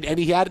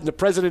he had it and the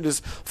president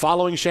is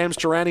following Shams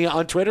Charania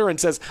on Twitter and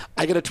says,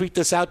 I got to tweet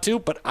this out too,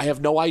 but I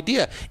have no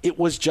idea. It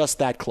was just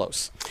that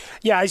close.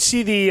 Yeah, I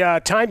see the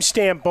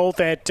timestamp both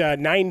at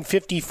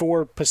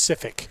 9:54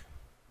 Pacific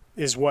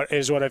is what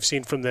I've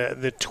seen from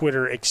the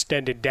Twitter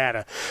extended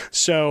data.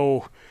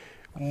 So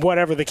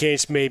whatever the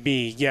case may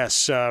be,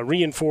 yes,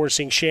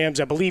 reinforcing Shams.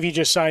 I believe he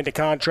just signed a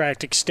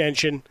contract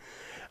extension,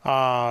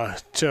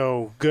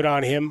 so good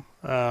on him.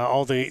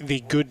 All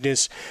the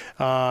goodness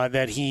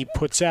that he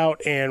puts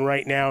out, and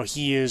right now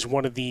he is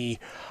one of the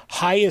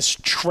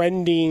highest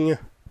trending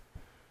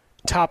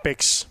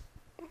topics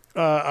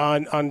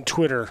on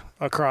Twitter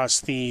across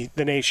the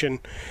nation.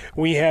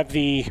 We have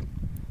the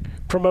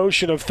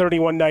promotion of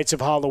 31 Nights of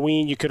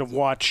Halloween. You could have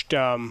watched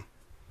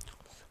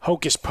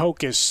Hocus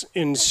Pocus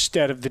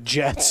instead of the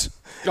Jets.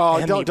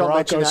 Oh, don't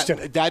mention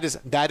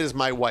that. That is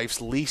my wife's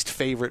least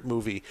favorite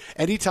movie.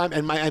 Anytime,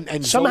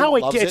 and somehow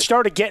it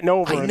started getting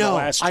over in the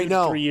last 2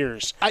 to 3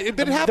 years. But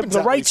it happens.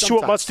 The rights to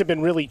it must have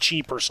been really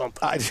cheap or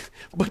something.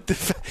 But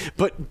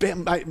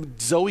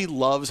Zoe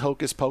loves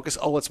Hocus Pocus.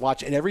 Oh, let's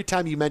watch it. And every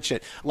time you mention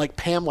it, like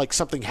Pam, like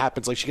something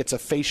happens, like she gets a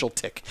facial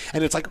tick,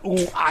 and it's like,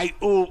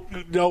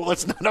 no,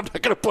 let's not. I'm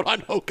not going to put on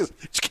Hocus.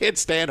 She can't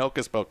stand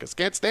Hocus Pocus.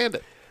 Can't stand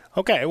it.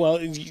 Okay, well,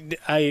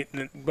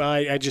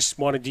 I just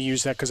wanted to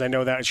use that because I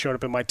know that showed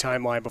up in my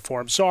timeline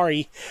before. I'm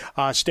sorry.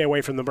 Stay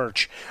away from the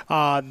merch.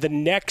 The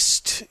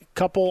next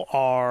couple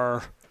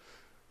are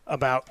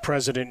about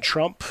President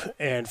Trump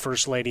and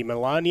First Lady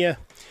Melania.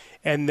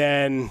 And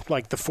then,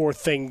 like, the fourth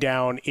thing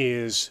down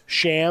is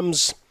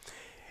Shams.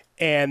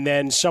 And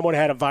then someone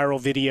had a viral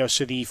video,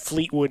 so the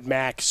Fleetwood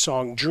Mac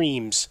song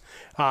Dreams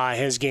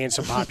has gained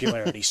some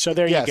popularity. So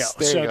there you go.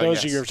 So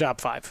those are your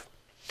top five.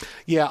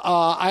 Yeah,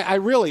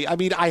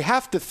 I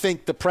have to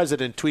think the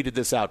president tweeted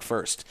this out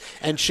first.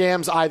 And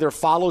Shams either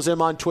follows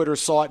him on Twitter,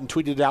 saw it, and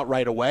tweeted it out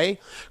right away.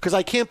 Because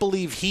I can't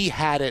believe he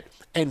had it,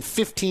 and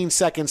 15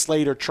 seconds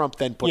later, Trump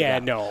then put it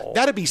out. No.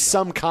 That'd be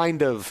some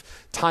kind of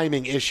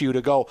timing issue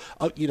to go,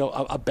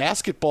 a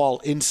basketball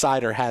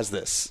insider has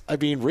this. I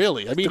mean,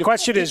 really. I mean, the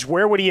question is,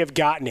 where would he have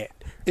gotten it?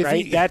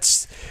 Right?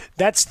 That's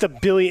the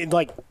billion.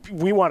 Like,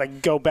 we want to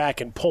go back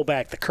and pull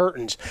back the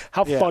curtains.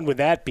 How fun would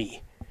that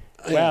be?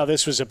 Wow,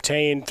 this was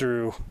obtained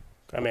through,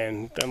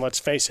 and let's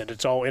face it,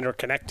 it's all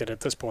interconnected at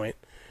this point,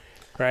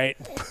 right?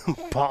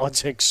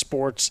 Politics,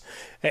 sports,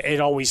 it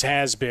always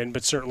has been,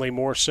 but certainly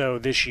more so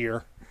this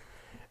year.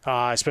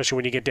 especially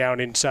when you get down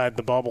inside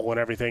the bubble and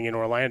everything in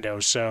Orlando.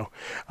 So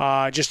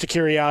just a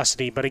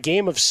curiosity, but a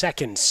game of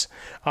seconds.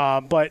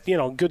 But,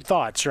 good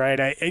thoughts,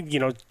 right?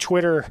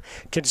 Twitter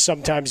can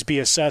sometimes be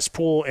a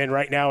cesspool, and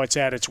right now it's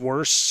at its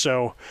worst.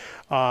 So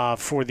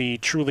for the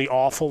truly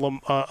awful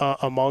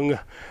among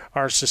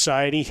our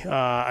society,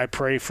 I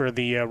pray for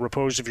the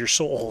repose of your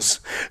souls,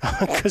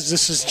 because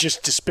this is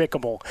just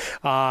despicable.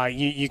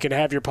 You can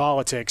have your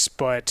politics,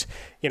 but,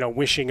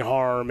 wishing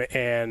harm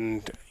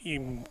and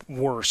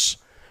worse,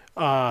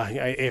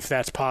 if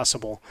that's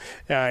possible,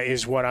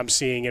 is what I'm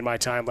seeing in my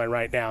timeline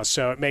right now.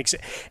 So it makes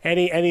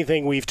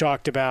anything we've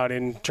talked about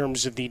in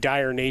terms of the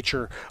dire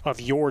nature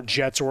of your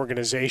Jets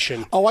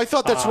organization. Oh, I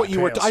thought that's what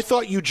you were. I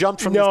thought you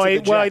jumped from this to the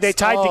Jets. Well, they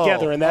tied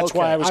together, and that's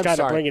why I was kind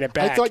of bringing it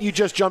back. I thought you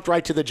just jumped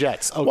right to the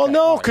Jets. Okay. Well,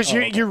 no, because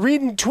you're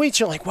reading tweets,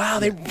 you're like, wow,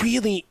 they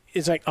really.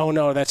 It's like, oh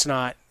no, that's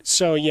not.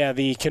 So yeah,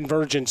 the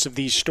convergence of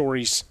these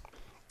stories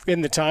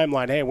in the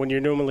timeline. Hey, when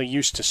you're normally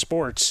used to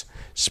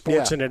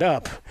sportsing it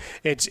up,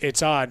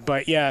 it's odd.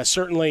 But yeah,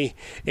 certainly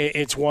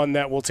it's one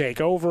that will take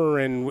over,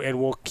 and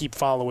we'll keep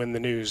following the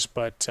news.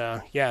 But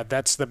yeah,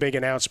 that's the big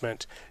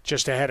announcement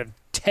just ahead of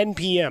 10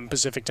 p.m.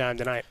 Pacific time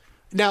tonight.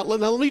 Now,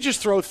 let me just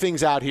throw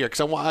things out here,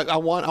 because I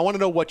want to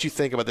know what you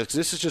think about this, because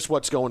this is just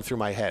what's going through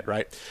my head,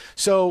 right?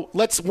 So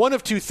one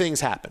of two things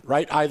happen,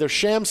 right? Either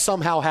Shams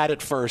somehow had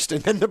it first,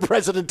 and then the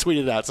president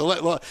tweeted out.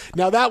 So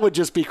now that would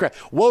just be crazy.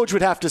 Woj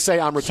would have to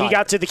say, I'm retired. He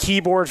got to the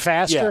keyboard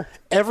faster?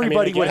 Yeah.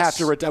 Everybody would have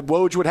to retire.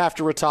 Woj would have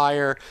to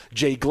retire.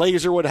 Jay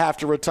Glazer would have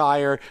to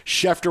retire.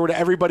 Schefter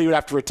everybody would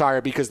have to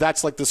retire, because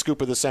that's like the scoop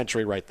of the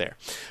century right there.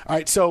 All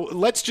right, so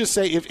let's just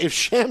say if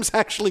Shams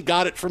actually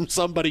got it from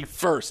somebody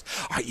first,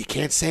 all right, you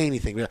can't say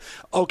anything.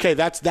 Okay,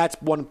 that's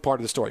one part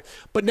of the story.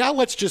 But now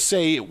let's just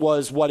say it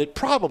was what it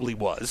probably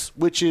was,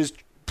 which is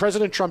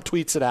President Trump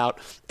tweets it out,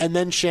 and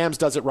then Shams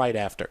does it right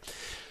after.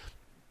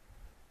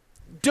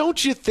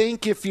 Don't you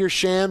think if you're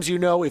Shams,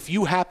 if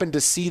you happen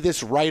to see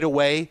this right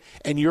away,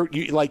 and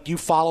you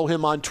follow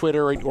him on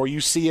Twitter, or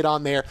you see it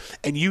on there,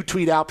 and you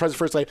tweet out President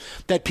First Lady,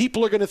 that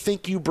people are going to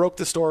think you broke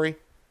the story?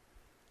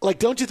 Like,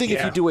 don't you think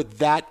if you do it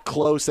that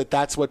close,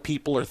 that's what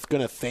people are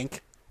going to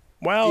think?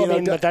 Well,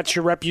 but that's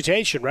your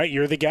reputation, right?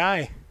 You're the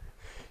guy.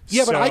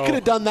 Yeah, but I could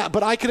have done that.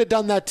 But I could have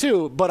done that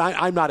too. But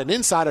I'm not an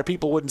insider.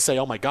 People wouldn't say,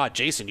 "Oh my God,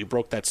 Jason, you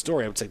broke that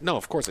story." I would say, "No,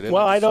 of course I didn't."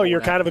 Well, I know you're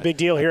kind of a big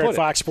deal here at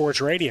Fox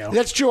Sports Radio.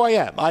 That's true. I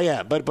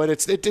am. But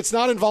it's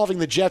not involving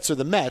the Jets or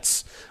the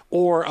Mets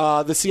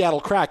or the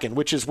Seattle Kraken,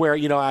 which is where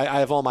I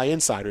have all my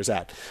insiders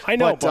at. I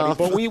know, buddy,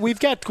 but we've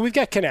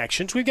got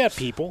connections. We've got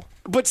people.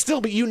 But still,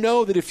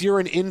 that if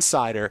you're an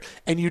insider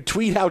and you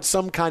tweet out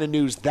some kind of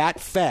news that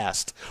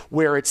fast,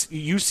 where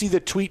you see the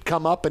tweet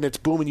come up and it's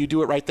boom and you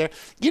do it right there,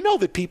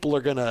 that people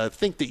are going to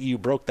think that you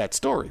broke that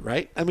story,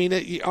 right? I mean,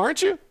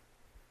 aren't you?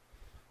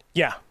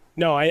 Yeah.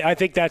 No, I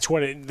think that's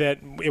what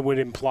it would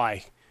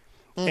imply.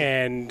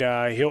 And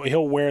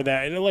he'll wear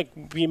that. And like,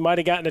 you might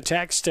have gotten a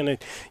text and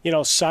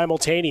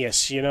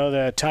simultaneous.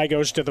 The tie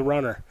goes to the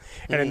runner,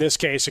 and in this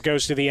case, it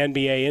goes to the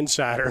NBA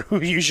insider who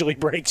usually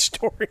breaks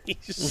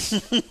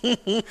stories.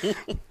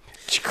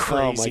 It's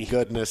crazy. Oh my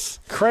goodness,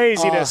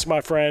 craziness,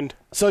 my friend.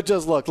 So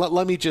just look.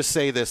 Let me just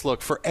say this.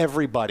 Look, for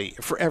everybody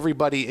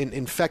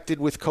infected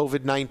with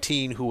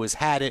COVID-19 who has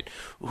had it,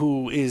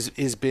 who is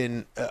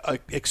been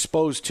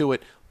exposed to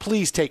it,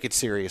 please take it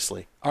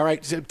seriously. All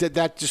right,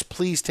 just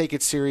please take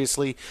it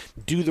seriously.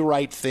 Do the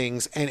right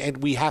things,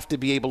 and we have to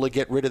be able to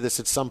get rid of this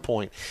at some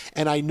point.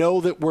 And I know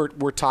that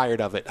we're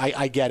tired of it.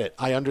 I get it.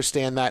 I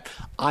understand that.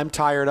 I'm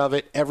tired of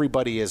it.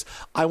 Everybody is.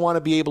 I want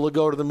to be able to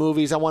go to the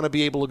movies. I want to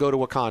be able to go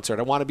to a concert.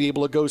 I want to be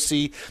able to go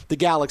see the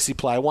Galaxy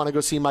play. I want to go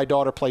see my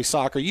daughter play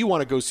soccer. You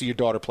want to go see your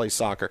daughter play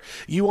soccer.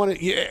 We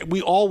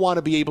all want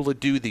to be able to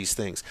do these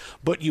things.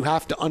 But you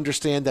have to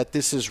understand that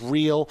this is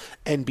real,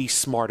 and be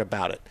smart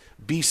about it.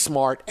 Be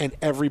smart, and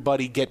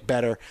everybody get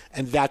better.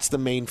 And that's the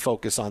main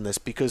focus on this,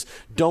 because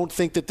don't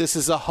think that this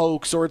is a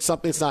hoax or it's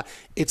something. It's not.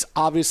 It's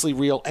obviously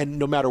real, and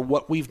no matter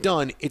what we've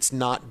done, it's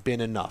not been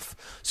enough.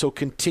 So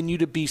continue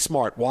to be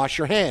smart. Wash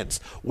your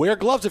hands. Wear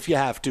gloves if you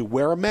have to.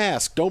 Wear a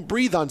mask. Don't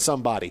breathe on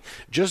somebody.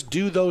 Just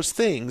do those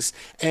things,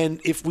 and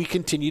if we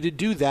continue to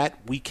do that,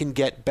 we can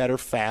get better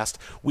fast.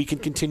 We can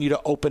continue to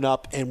open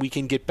up, and we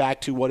can get back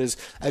to what is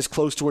as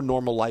close to a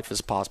normal life as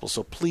possible.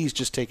 So please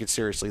just take it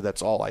seriously.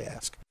 That's all I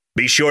ask.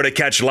 Be sure to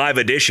catch live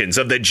editions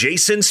of The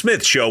Jason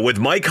Smith Show with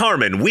Mike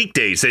Harmon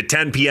weekdays at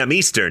 10 p.m.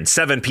 Eastern,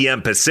 7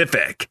 p.m.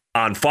 Pacific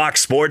on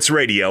Fox Sports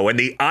Radio and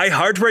the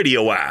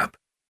iHeartRadio app.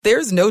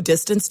 There's no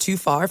distance too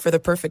far for the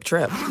perfect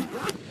trip.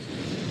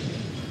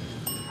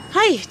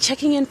 Hi,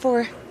 checking in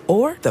for...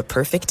 Or the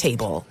perfect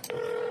table.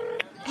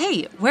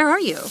 Hey, where are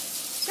you?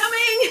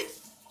 Coming!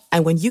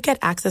 And when you get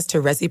access to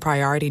Resi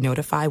Priority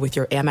Notify with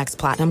your Amex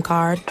Platinum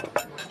card...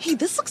 Hey,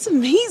 this looks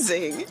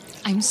amazing.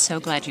 I'm so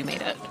glad you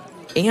made it.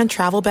 And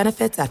travel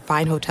benefits at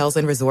fine hotels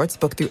and resorts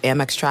booked through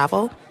Amex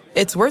Travel,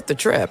 it's worth the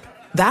trip.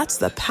 That's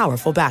the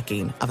powerful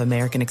backing of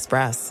American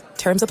Express.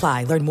 Terms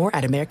apply. Learn more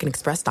at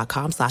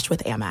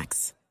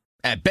americanexpress.com/withAmex.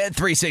 At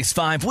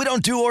Bet365, we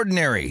don't do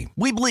ordinary.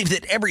 We believe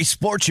that every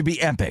sport should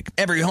be epic.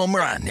 Every home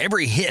run,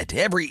 every hit,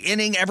 every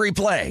inning, every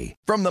play.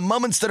 From the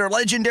moments that are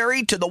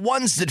legendary to the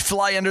ones that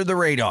fly under the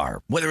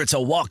radar. Whether it's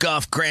a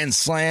walk-off grand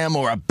slam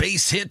or a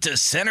base hit to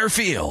center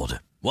field.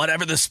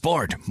 Whatever the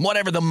sport,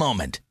 whatever the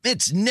moment.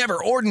 It's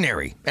never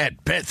ordinary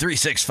at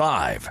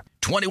Bet365.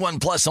 21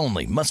 plus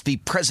only. Must be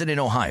present in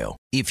Ohio.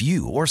 If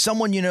you or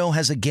someone you know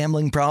has a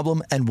gambling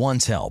problem and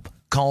wants help,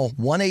 call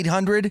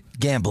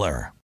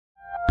 1-800-GAMBLER.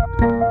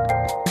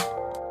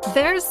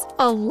 There's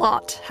a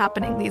lot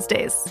happening these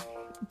days,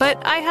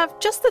 but I have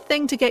just the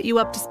thing to get you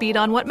up to speed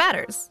on what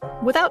matters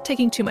without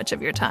taking too much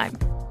of your time.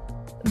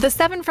 The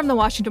 7 from the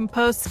Washington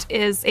Post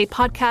is a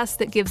podcast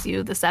that gives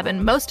you the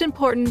 7 most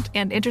important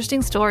and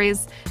interesting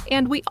stories,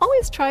 and we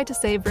always try to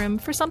save room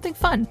for something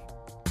fun.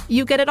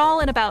 You get it all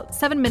in about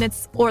 7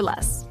 minutes or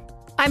less.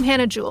 I'm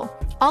Hannah Jewell.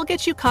 I'll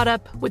get you caught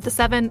up with the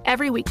 7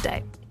 every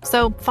weekday.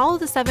 So follow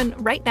the 7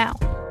 right now.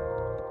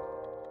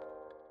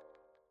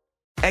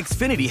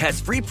 Xfinity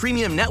has free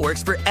premium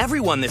networks for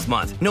everyone this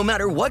month, no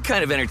matter what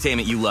kind of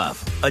entertainment you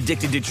love.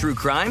 Addicted to true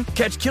crime?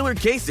 Catch killer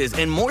cases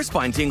and more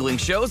spine-tingling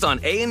shows on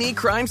A&E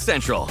Crime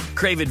Central.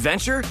 Crave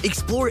adventure?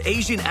 Explore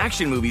Asian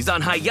action movies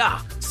on Hi-Ya.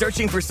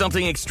 Searching for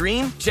something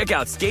extreme? Check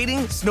out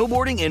skating,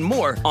 snowboarding, and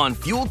more on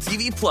Fuel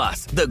TV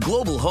Plus, the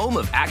global home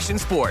of action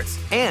sports.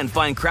 And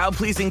find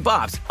crowd-pleasing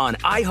bops on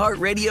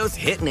iHeartRadio's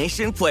Hit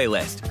Nation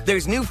playlist.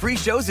 There's new free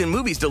shows and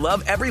movies to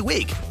love every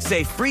week.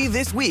 Say free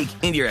this week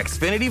in your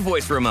Xfinity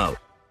voice remote.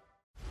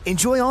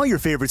 Enjoy all your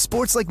favorite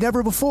sports like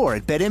never before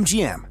at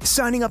BetMGM.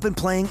 Signing up and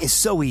playing is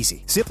so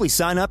easy. Simply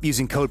sign up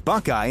using code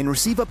Buckeye and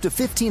receive up to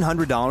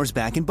 $1,500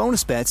 back in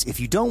bonus bets if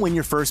you don't win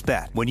your first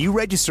bet. When you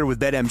register with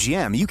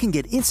BetMGM, you can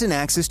get instant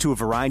access to a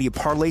variety of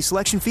parlay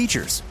selection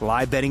features,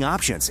 live betting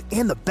options,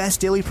 and the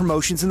best daily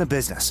promotions in the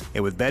business.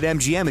 And with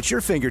BetMGM at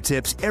your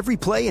fingertips, every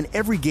play and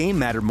every game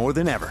matter more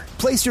than ever.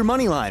 Place your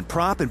moneyline,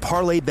 prop, and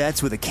parlay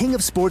bets with the king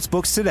of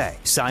sportsbooks today.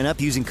 Sign up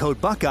using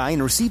code Buckeye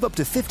and receive up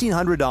to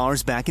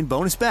 $1,500 back in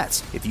bonus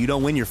bets if you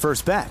don't win your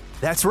first bet.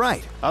 That's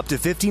right, up to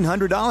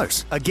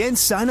 $1,500. Again,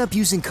 sign up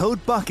using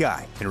code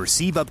Buckeye and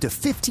receive up to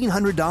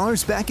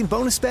 $1,500 back in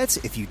bonus bets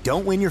if you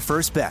don't win your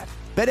first bet.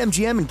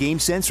 BetMGM and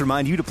GameSense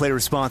remind you to play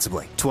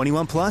responsibly.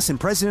 21 plus and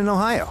present in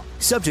Ohio.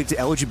 Subject to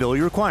eligibility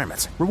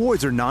requirements.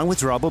 Rewards are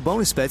non-withdrawable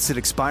bonus bets that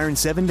expire in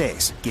 7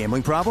 days.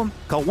 Gambling problem?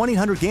 Call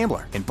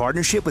 1-800-GAMBLER in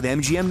partnership with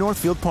MGM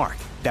Northfield Park.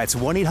 That's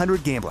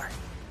 1-800-GAMBLER.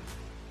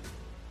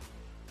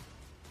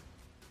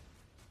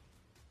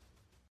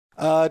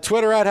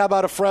 Twitter at How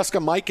About a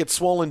Fresca, Mike at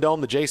Swollen Dome,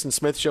 the Jason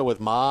Smith Show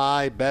with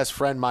my best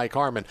friend Mike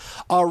Harmon.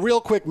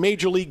 Real quick,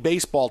 Major League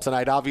Baseball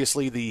tonight.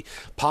 Obviously, the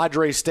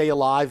Padres stay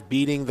alive,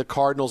 beating the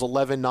Cardinals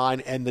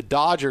 11-9, and the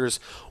Dodgers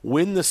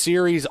win the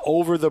series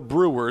over the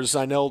Brewers.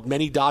 I know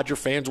many Dodger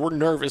fans were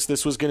nervous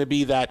this was going to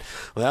be that,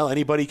 well,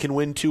 anybody can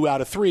win 2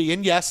 out of 3,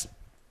 and yes,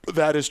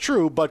 that is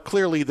true, but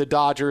clearly the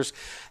Dodgers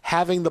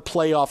having the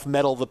playoff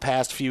medal the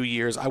past few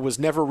years, I was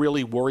never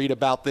really worried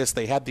about this.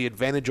 They had the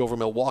advantage over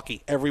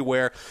Milwaukee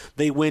everywhere.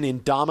 They win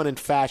in dominant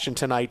fashion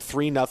tonight,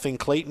 3-0.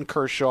 Clayton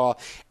Kershaw,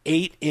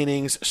 8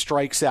 innings,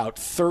 strikes out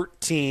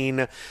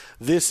 13.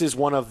 This is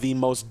one of the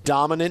most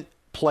dominant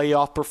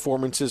playoff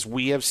performances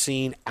we have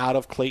seen out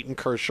of Clayton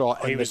Kershaw,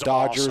 and the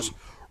Dodgers awesome.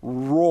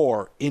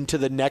 Roar into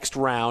the next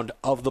round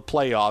of the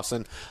playoffs.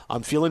 And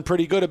I'm feeling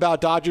pretty good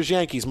about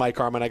Dodgers-Yankees, Mike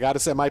Harmon. I got to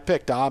say my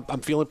pick.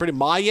 I'm feeling pretty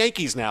my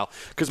Yankees now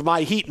because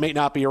my Heat may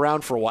not be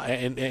around for a while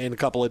in a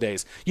couple of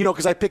days. You know,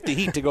 because I picked the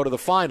Heat to go to the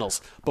finals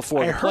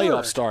before the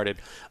playoffs started.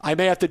 I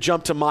may have to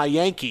jump to my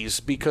Yankees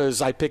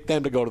because I picked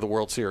them to go to the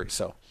World Series.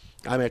 So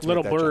I may have to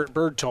Little make that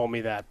Bird told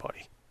me that,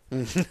 buddy.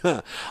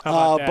 That?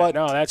 But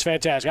no, that's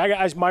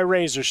fantastic. My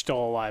Rays are still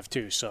alive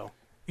too, so.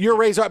 Your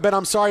Rays, Ben,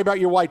 I'm sorry about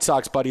your White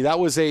Sox, buddy. That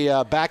was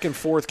a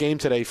back-and-forth game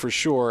today for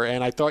sure,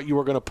 and I thought you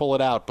were going to pull it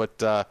out,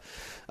 but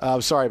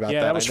I'm sorry about that.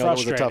 Yeah, that was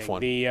frustrating. That was a tough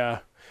one. The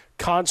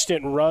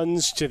constant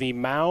runs to the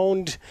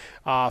mound,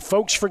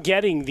 folks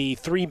forgetting the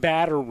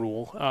 3-batter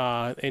rule,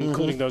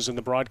 including those in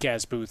the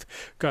broadcast booth,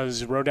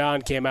 because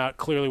Rodon came out,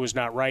 clearly was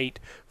not right.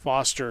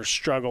 Foster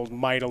struggled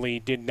mightily,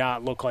 did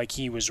not look like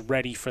he was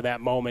ready for that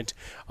moment,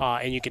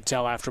 and you could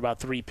tell after about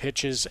 3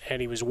 pitches,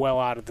 and he was well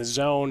out of the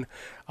zone.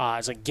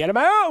 It's like, get him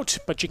out,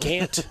 but you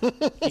can't.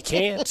 You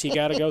can't. You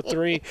got to go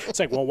 3. It's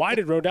like, well, why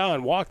did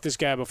Rodon walk this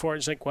guy before?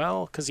 It's like,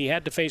 well, because he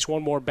had to face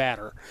one more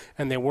batter,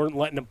 and they weren't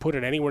letting him put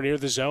it anywhere near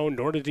the zone,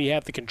 nor did he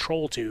have the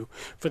control to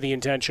for the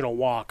intentional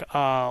walk.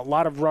 A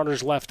lot of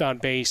runners left on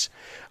base.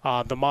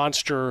 The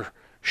monster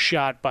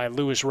shot by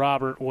Lewis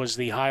Robert was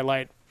the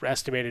highlight,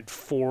 estimated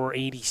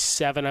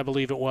 487, I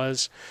believe it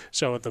was.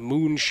 So the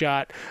moon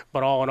shot,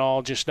 but all in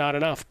all, just not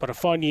enough. But a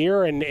fun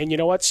year, and you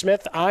know what,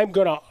 Smith? I'm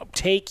going to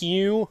take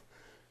you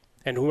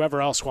and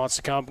whoever else wants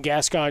to come.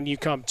 Gascon, you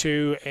come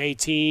too.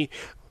 AT,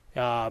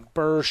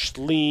 Bursch,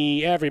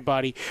 Lee,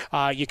 everybody.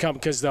 You come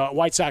because the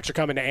White Sox are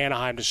coming to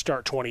Anaheim to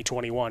start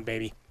 2021,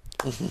 baby.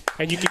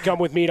 And you can come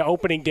with me to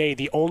opening day,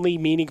 the only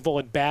meaningful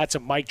at-bats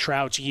of Mike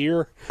Trout's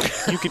year.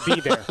 You could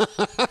be there.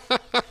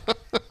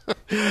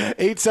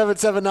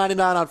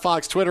 877-99 on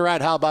Fox, Twitter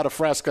at How About a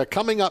Fresca.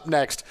 Coming up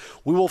next,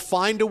 we will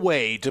find a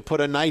way to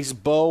put a nice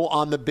bow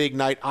on the big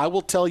night. I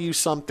will tell you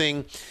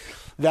something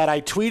that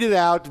I tweeted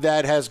out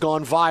that has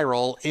gone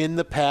viral in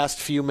the past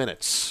few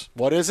minutes.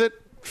 What is it?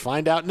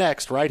 Find out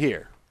next right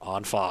here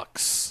on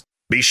Fox.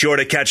 Be sure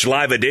to catch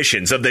live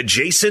editions of The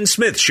Jason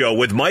Smith Show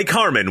with Mike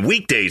Harmon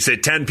weekdays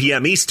at 10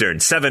 p.m. Eastern,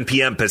 7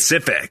 p.m.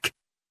 Pacific.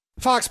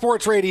 Fox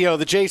Sports Radio,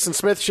 The Jason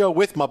Smith Show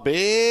with my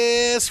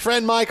best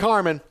friend Mike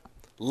Harmon.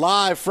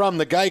 Live from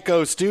the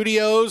Geico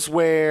Studios,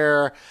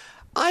 where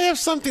I have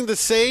something to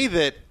say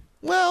that,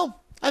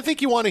 well, I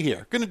think you want to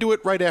hear. Going to do it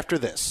right after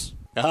this.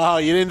 Oh,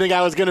 you didn't think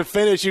I was going to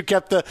finish? You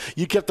kept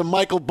the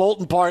Michael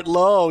Bolton part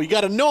low. You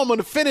got to know I'm going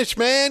to finish,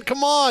 man.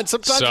 Come on.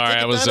 Sometimes sorry,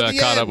 I was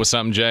caught up with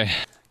something, Jay.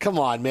 Come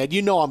on, man.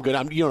 You know I'm good.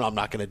 I'm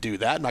not going to do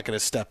that. I'm not going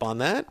to step on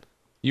that.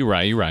 You're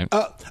right.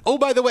 Oh,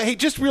 by the way, hey,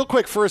 just real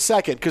quick for a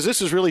second, because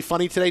this is really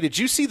funny today. Did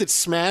you see that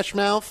Smash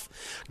Mouth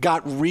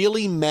got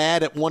really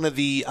mad at one of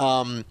the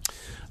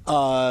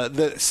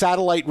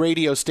satellite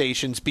radio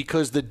stations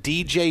because the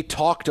DJ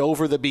talked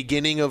over the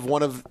beginning of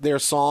one of their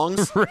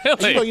songs?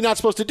 Really? You know, you're not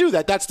supposed to do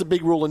that. That's the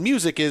big rule in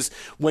music is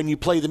when you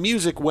play the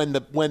music, when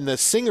the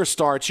singer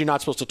starts, you're not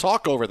supposed to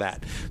talk over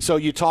that. So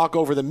you talk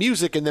over the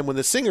music, and then when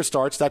the singer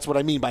starts, that's what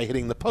I mean by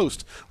hitting the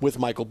post with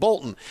Michael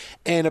Bolton.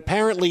 And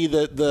apparently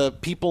the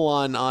people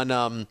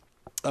on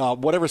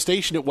whatever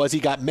station it was, he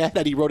got mad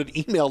that he wrote an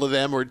email to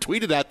them or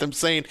tweeted at them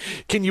saying,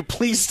 can you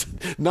please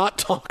not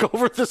talk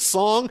over the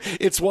song?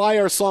 It's why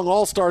our song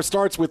All Star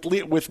starts with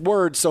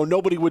words so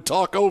nobody would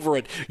talk over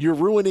it. You're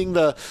ruining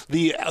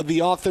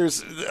the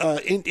author's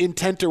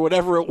intent or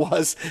whatever it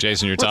was.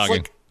 Jason, you're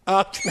talking.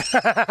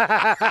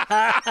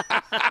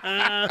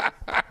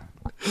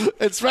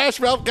 And Smash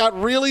Mouth got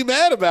really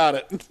mad about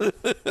it.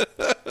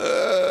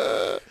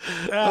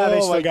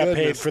 They still got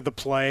paid for the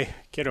play.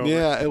 Get over it.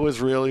 Yeah, it was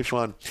really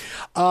fun.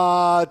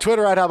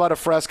 Twitter at How About a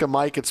Fresca,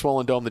 Mike at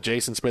Swollen Dome, The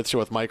Jason Smith Show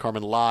with Mike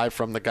Harmon live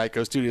from the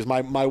Geico Studios.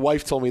 My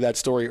wife told me that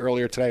story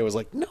earlier today. I was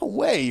like, no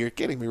way, you're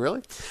kidding me,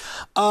 really?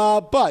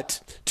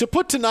 But to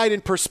put tonight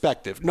in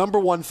perspective, number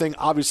one thing,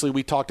 obviously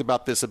we talked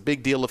about this a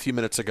big deal a few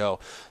minutes ago.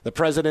 The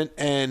President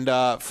and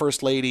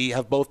First Lady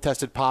have both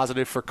tested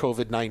positive for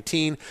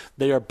COVID-19.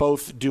 They are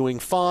both doing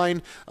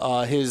fine.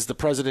 The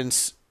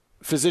President's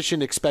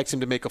physician expects him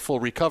to make a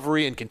full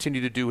recovery and continue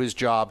to do his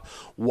job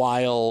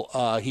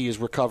while he is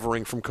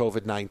recovering from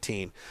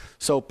COVID-19.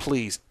 So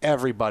please,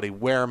 everybody,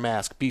 wear a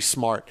mask, be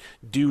smart,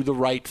 do the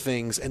right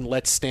things, and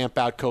let's stamp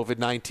out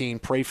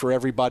COVID-19. Pray for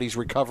everybody's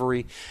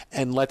recovery,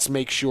 and let's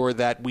make sure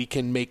that we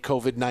can make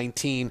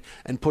COVID-19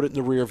 and put it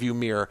in the rearview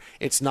mirror.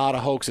 It's not a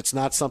hoax. It's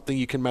not something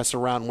you can mess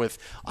around with.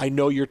 I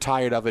know you're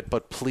tired of it,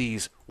 but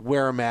please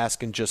wear a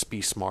mask and just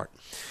be smart.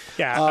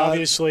 Yeah,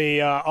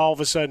 obviously, all of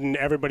a sudden,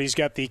 everybody's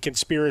got the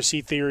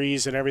conspiracy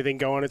theories and everything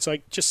going. It's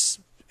like just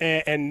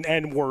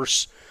and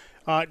worse.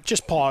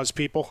 Just pause,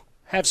 people.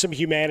 Have some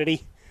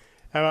humanity.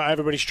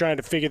 Everybody's trying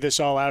to figure this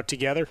all out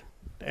together.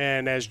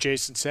 And as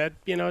Jason said,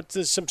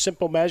 it's some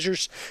simple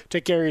measures.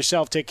 Take care of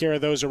yourself. Take care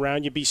of those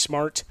around you. Be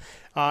smart.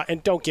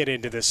 And don't get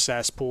into this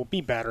cesspool.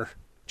 Be better.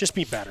 Just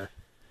be better.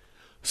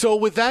 So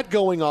with that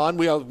going on,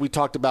 we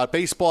talked about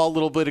baseball a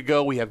little bit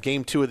ago. We have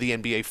Game 2 of the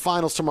NBA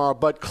Finals tomorrow.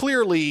 But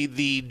clearly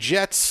the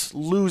Jets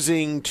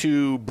losing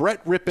to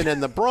Brett Rippon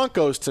and the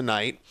Broncos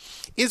tonight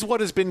is what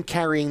has been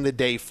carrying the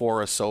day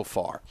for us so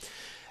far.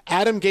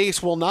 Adam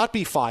Gase will not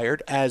be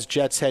fired as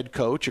Jets head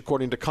coach,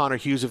 according to Connor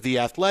Hughes of The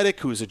Athletic,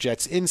 who's a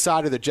Jets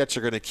insider. The Jets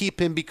are going to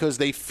keep him because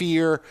they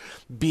fear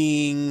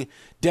being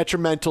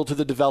detrimental to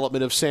the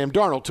development of Sam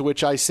Darnold, to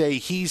which I say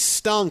he's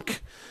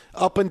stunk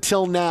up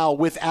until now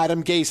with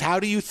Adam Gase. How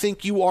do you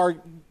think you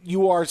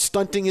are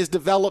stunting his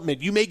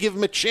development? You may give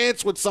him a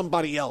chance with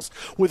somebody else,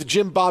 with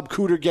Jim Bob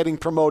Cooter getting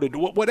promoted,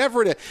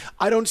 whatever it is.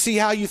 I don't see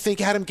how you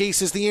think Adam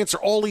Gase is the answer.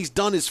 All he's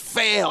done is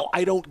fail.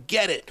 I don't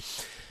get it.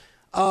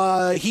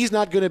 He's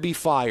not going to be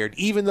fired,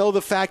 even though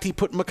the fact he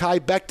put Mekhi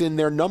Becton,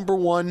 their number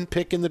one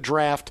pick in the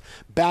draft,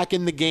 back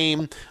in the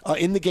game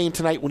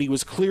tonight when he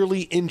was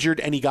clearly injured,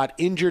 and he got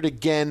injured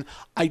again.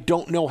 I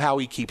don't know how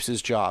he keeps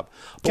his job.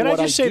 But Can I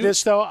just say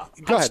this, though?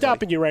 I'm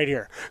stopping you right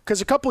here.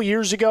 Because a couple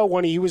years ago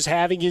when he was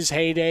having his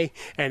heyday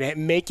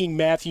and making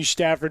Matthew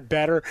Stafford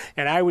better,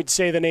 and I would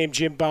say the name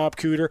Jim Bob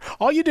Cooter,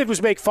 all you did was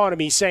make fun of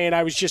me saying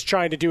I was just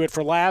trying to do it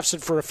for laughs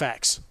and for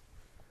effects.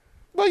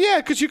 Well, yeah,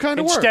 because you kind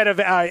of were. Instead of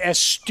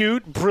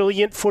astute,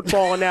 brilliant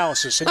football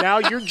analysis. And now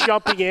you're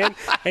jumping in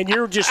and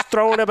you're just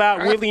throwing about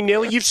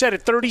willy-nilly. You've said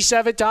it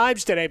 37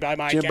 times today by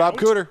my count. Jim Bob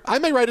Cooter. I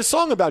may write a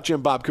song about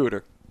Jim Bob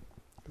Cooter.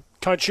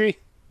 Country?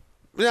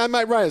 Yeah, I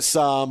might write a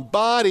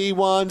Somebody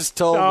once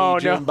told me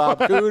Jim Bob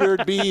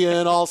Cooter'd be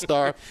an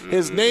all-star.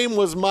 His name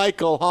was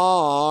Michael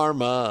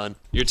Harmon.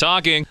 You're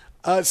talking.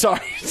 Sorry,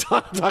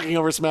 I'm talking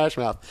over Smash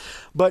Mouth.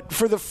 But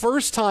for the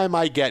first time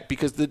I get,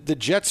 because the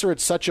Jets are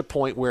at such a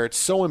point where it's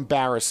so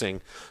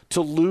embarrassing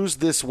to lose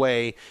this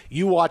way.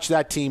 You watch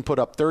that team put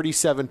up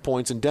 37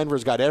 points, and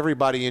Denver's got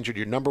everybody injured.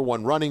 Your number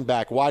one running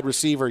back, wide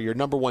receiver, your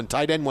number one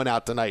tight end went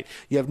out tonight.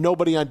 You have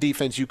nobody on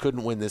defense. You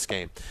couldn't win this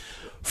game.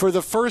 For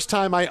the first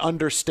time, I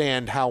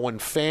understand how when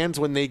fans,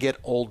 when they get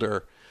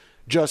older,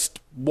 just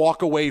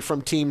walk away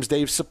from teams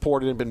they've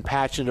supported and been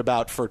passionate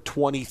about for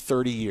 20,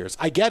 30 years.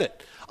 I get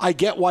it. I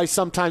get why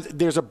sometimes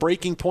there's a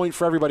breaking point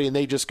for everybody and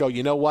they just go,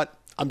 you know what?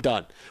 I'm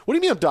done. What do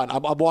you mean I'm done?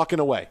 I'm walking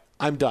away.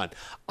 I'm done.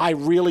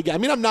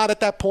 I'm not at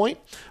that point,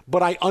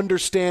 but I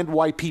understand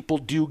why people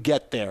do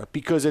get there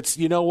because it's,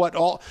 you know what,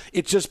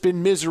 it's just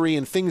been misery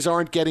and things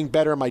aren't getting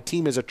better. My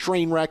team is a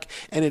train wreck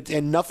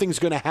and nothing's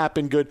going to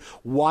happen good.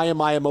 Why am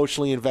I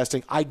emotionally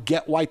investing? I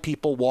get why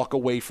people walk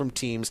away from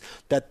teams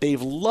that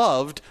they've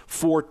loved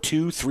for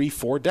 2, 3,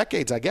 4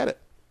 decades. I get it.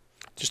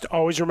 Just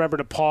always remember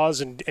to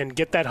pause and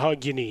get that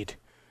hug you need.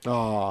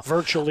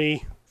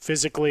 Virtually,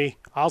 physically.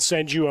 I'll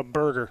send you a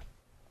burger.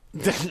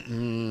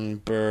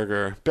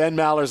 Burger. Ben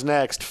Maller's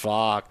next.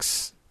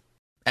 Fox.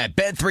 At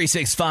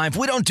Bet365,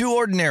 we don't do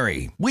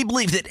ordinary. We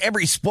believe that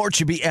every sport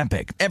should be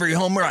epic. Every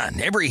home run,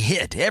 every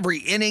hit, every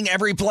inning,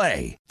 every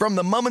play. From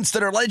the moments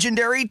that are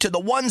legendary to the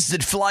ones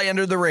that fly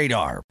under the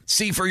radar.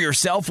 See for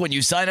yourself when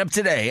you sign up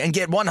today and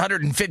get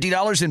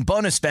 $150 in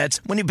bonus bets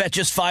when you bet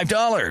just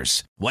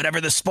 $5. Whatever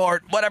the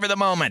sport, whatever the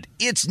moment,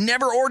 it's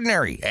never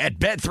ordinary at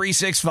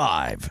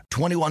Bet365.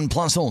 21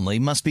 plus only.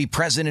 Must be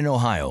present in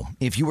Ohio.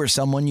 If you or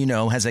someone you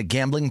know has a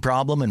gambling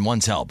problem and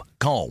wants help,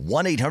 call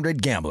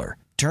 1-800-GAMBLER.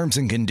 Terms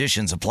and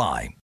conditions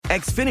apply.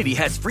 Xfinity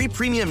has free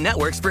premium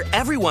networks for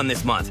everyone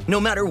this month, no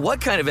matter what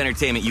kind of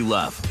entertainment you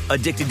love.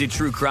 Addicted to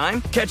true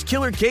crime? Catch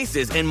killer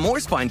cases and more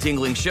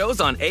spine-tingling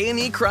shows on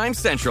A&E Crime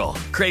Central.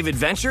 Crave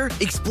adventure?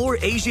 Explore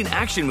Asian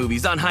action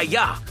movies on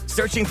Hi-Ya.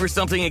 Searching for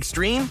something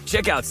extreme?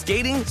 Check out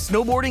skating,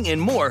 snowboarding,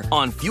 and more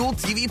on Fuel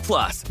TV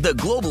Plus, the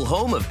global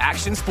home of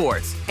action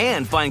sports.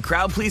 And find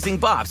crowd-pleasing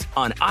bops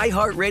on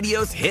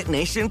iHeartRadio's Hit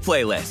Nation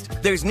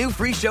playlist. There's new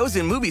free shows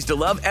and movies to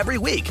love every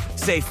week.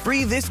 Say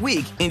free this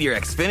week in your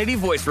Xfinity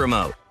voice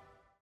remote.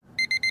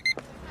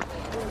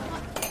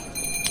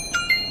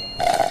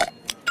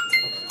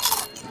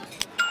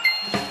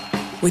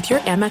 With your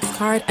Amex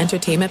card,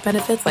 entertainment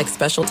benefits like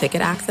special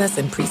ticket access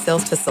and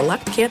pre-sales to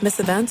select can't-miss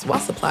events while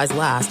supplies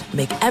last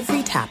make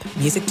every tap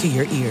music to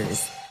your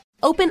ears.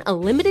 Open a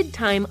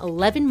limited-time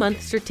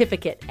 11-month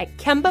certificate at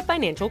Kemba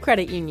Financial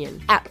Credit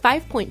Union. At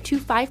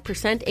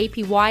 5.25%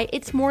 APY,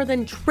 it's more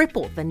than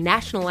triple the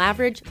national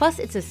average, plus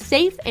it's a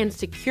safe and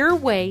secure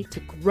way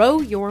to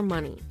grow your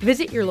money.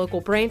 Visit your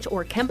local branch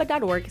or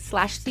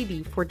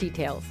kemba.org/cb for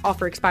details.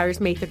 Offer expires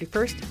May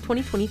 31st,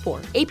 2024.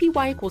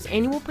 APY equals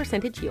annual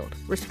percentage yield.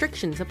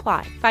 Restrictions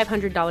apply.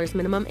 $500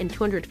 minimum and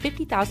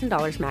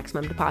 $250,000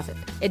 maximum deposit.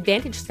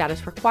 Advantage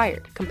status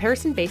required.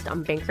 Comparison based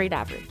on bank rate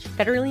average.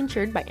 Federally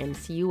insured by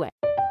NCUA.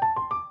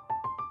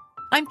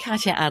 I'm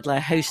Katya Adler,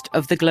 host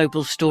of The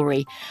Global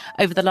Story.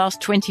 Over the last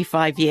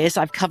 25 years,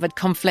 I've covered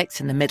conflicts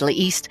in the Middle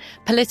East,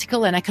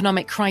 political and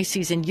economic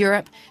crises in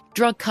Europe,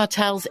 drug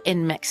cartels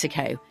in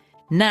Mexico.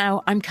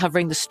 Now I'm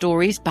covering the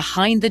stories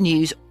behind the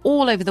news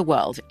all over the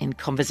world in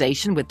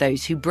conversation with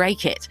those who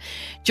break it.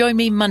 Join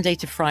me Monday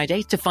to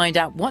Friday to find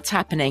out what's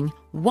happening,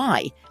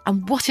 why,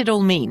 and what it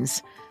all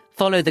means.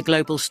 Follow The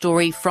Global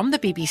Story from the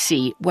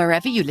BBC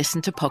wherever you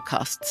listen to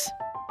podcasts.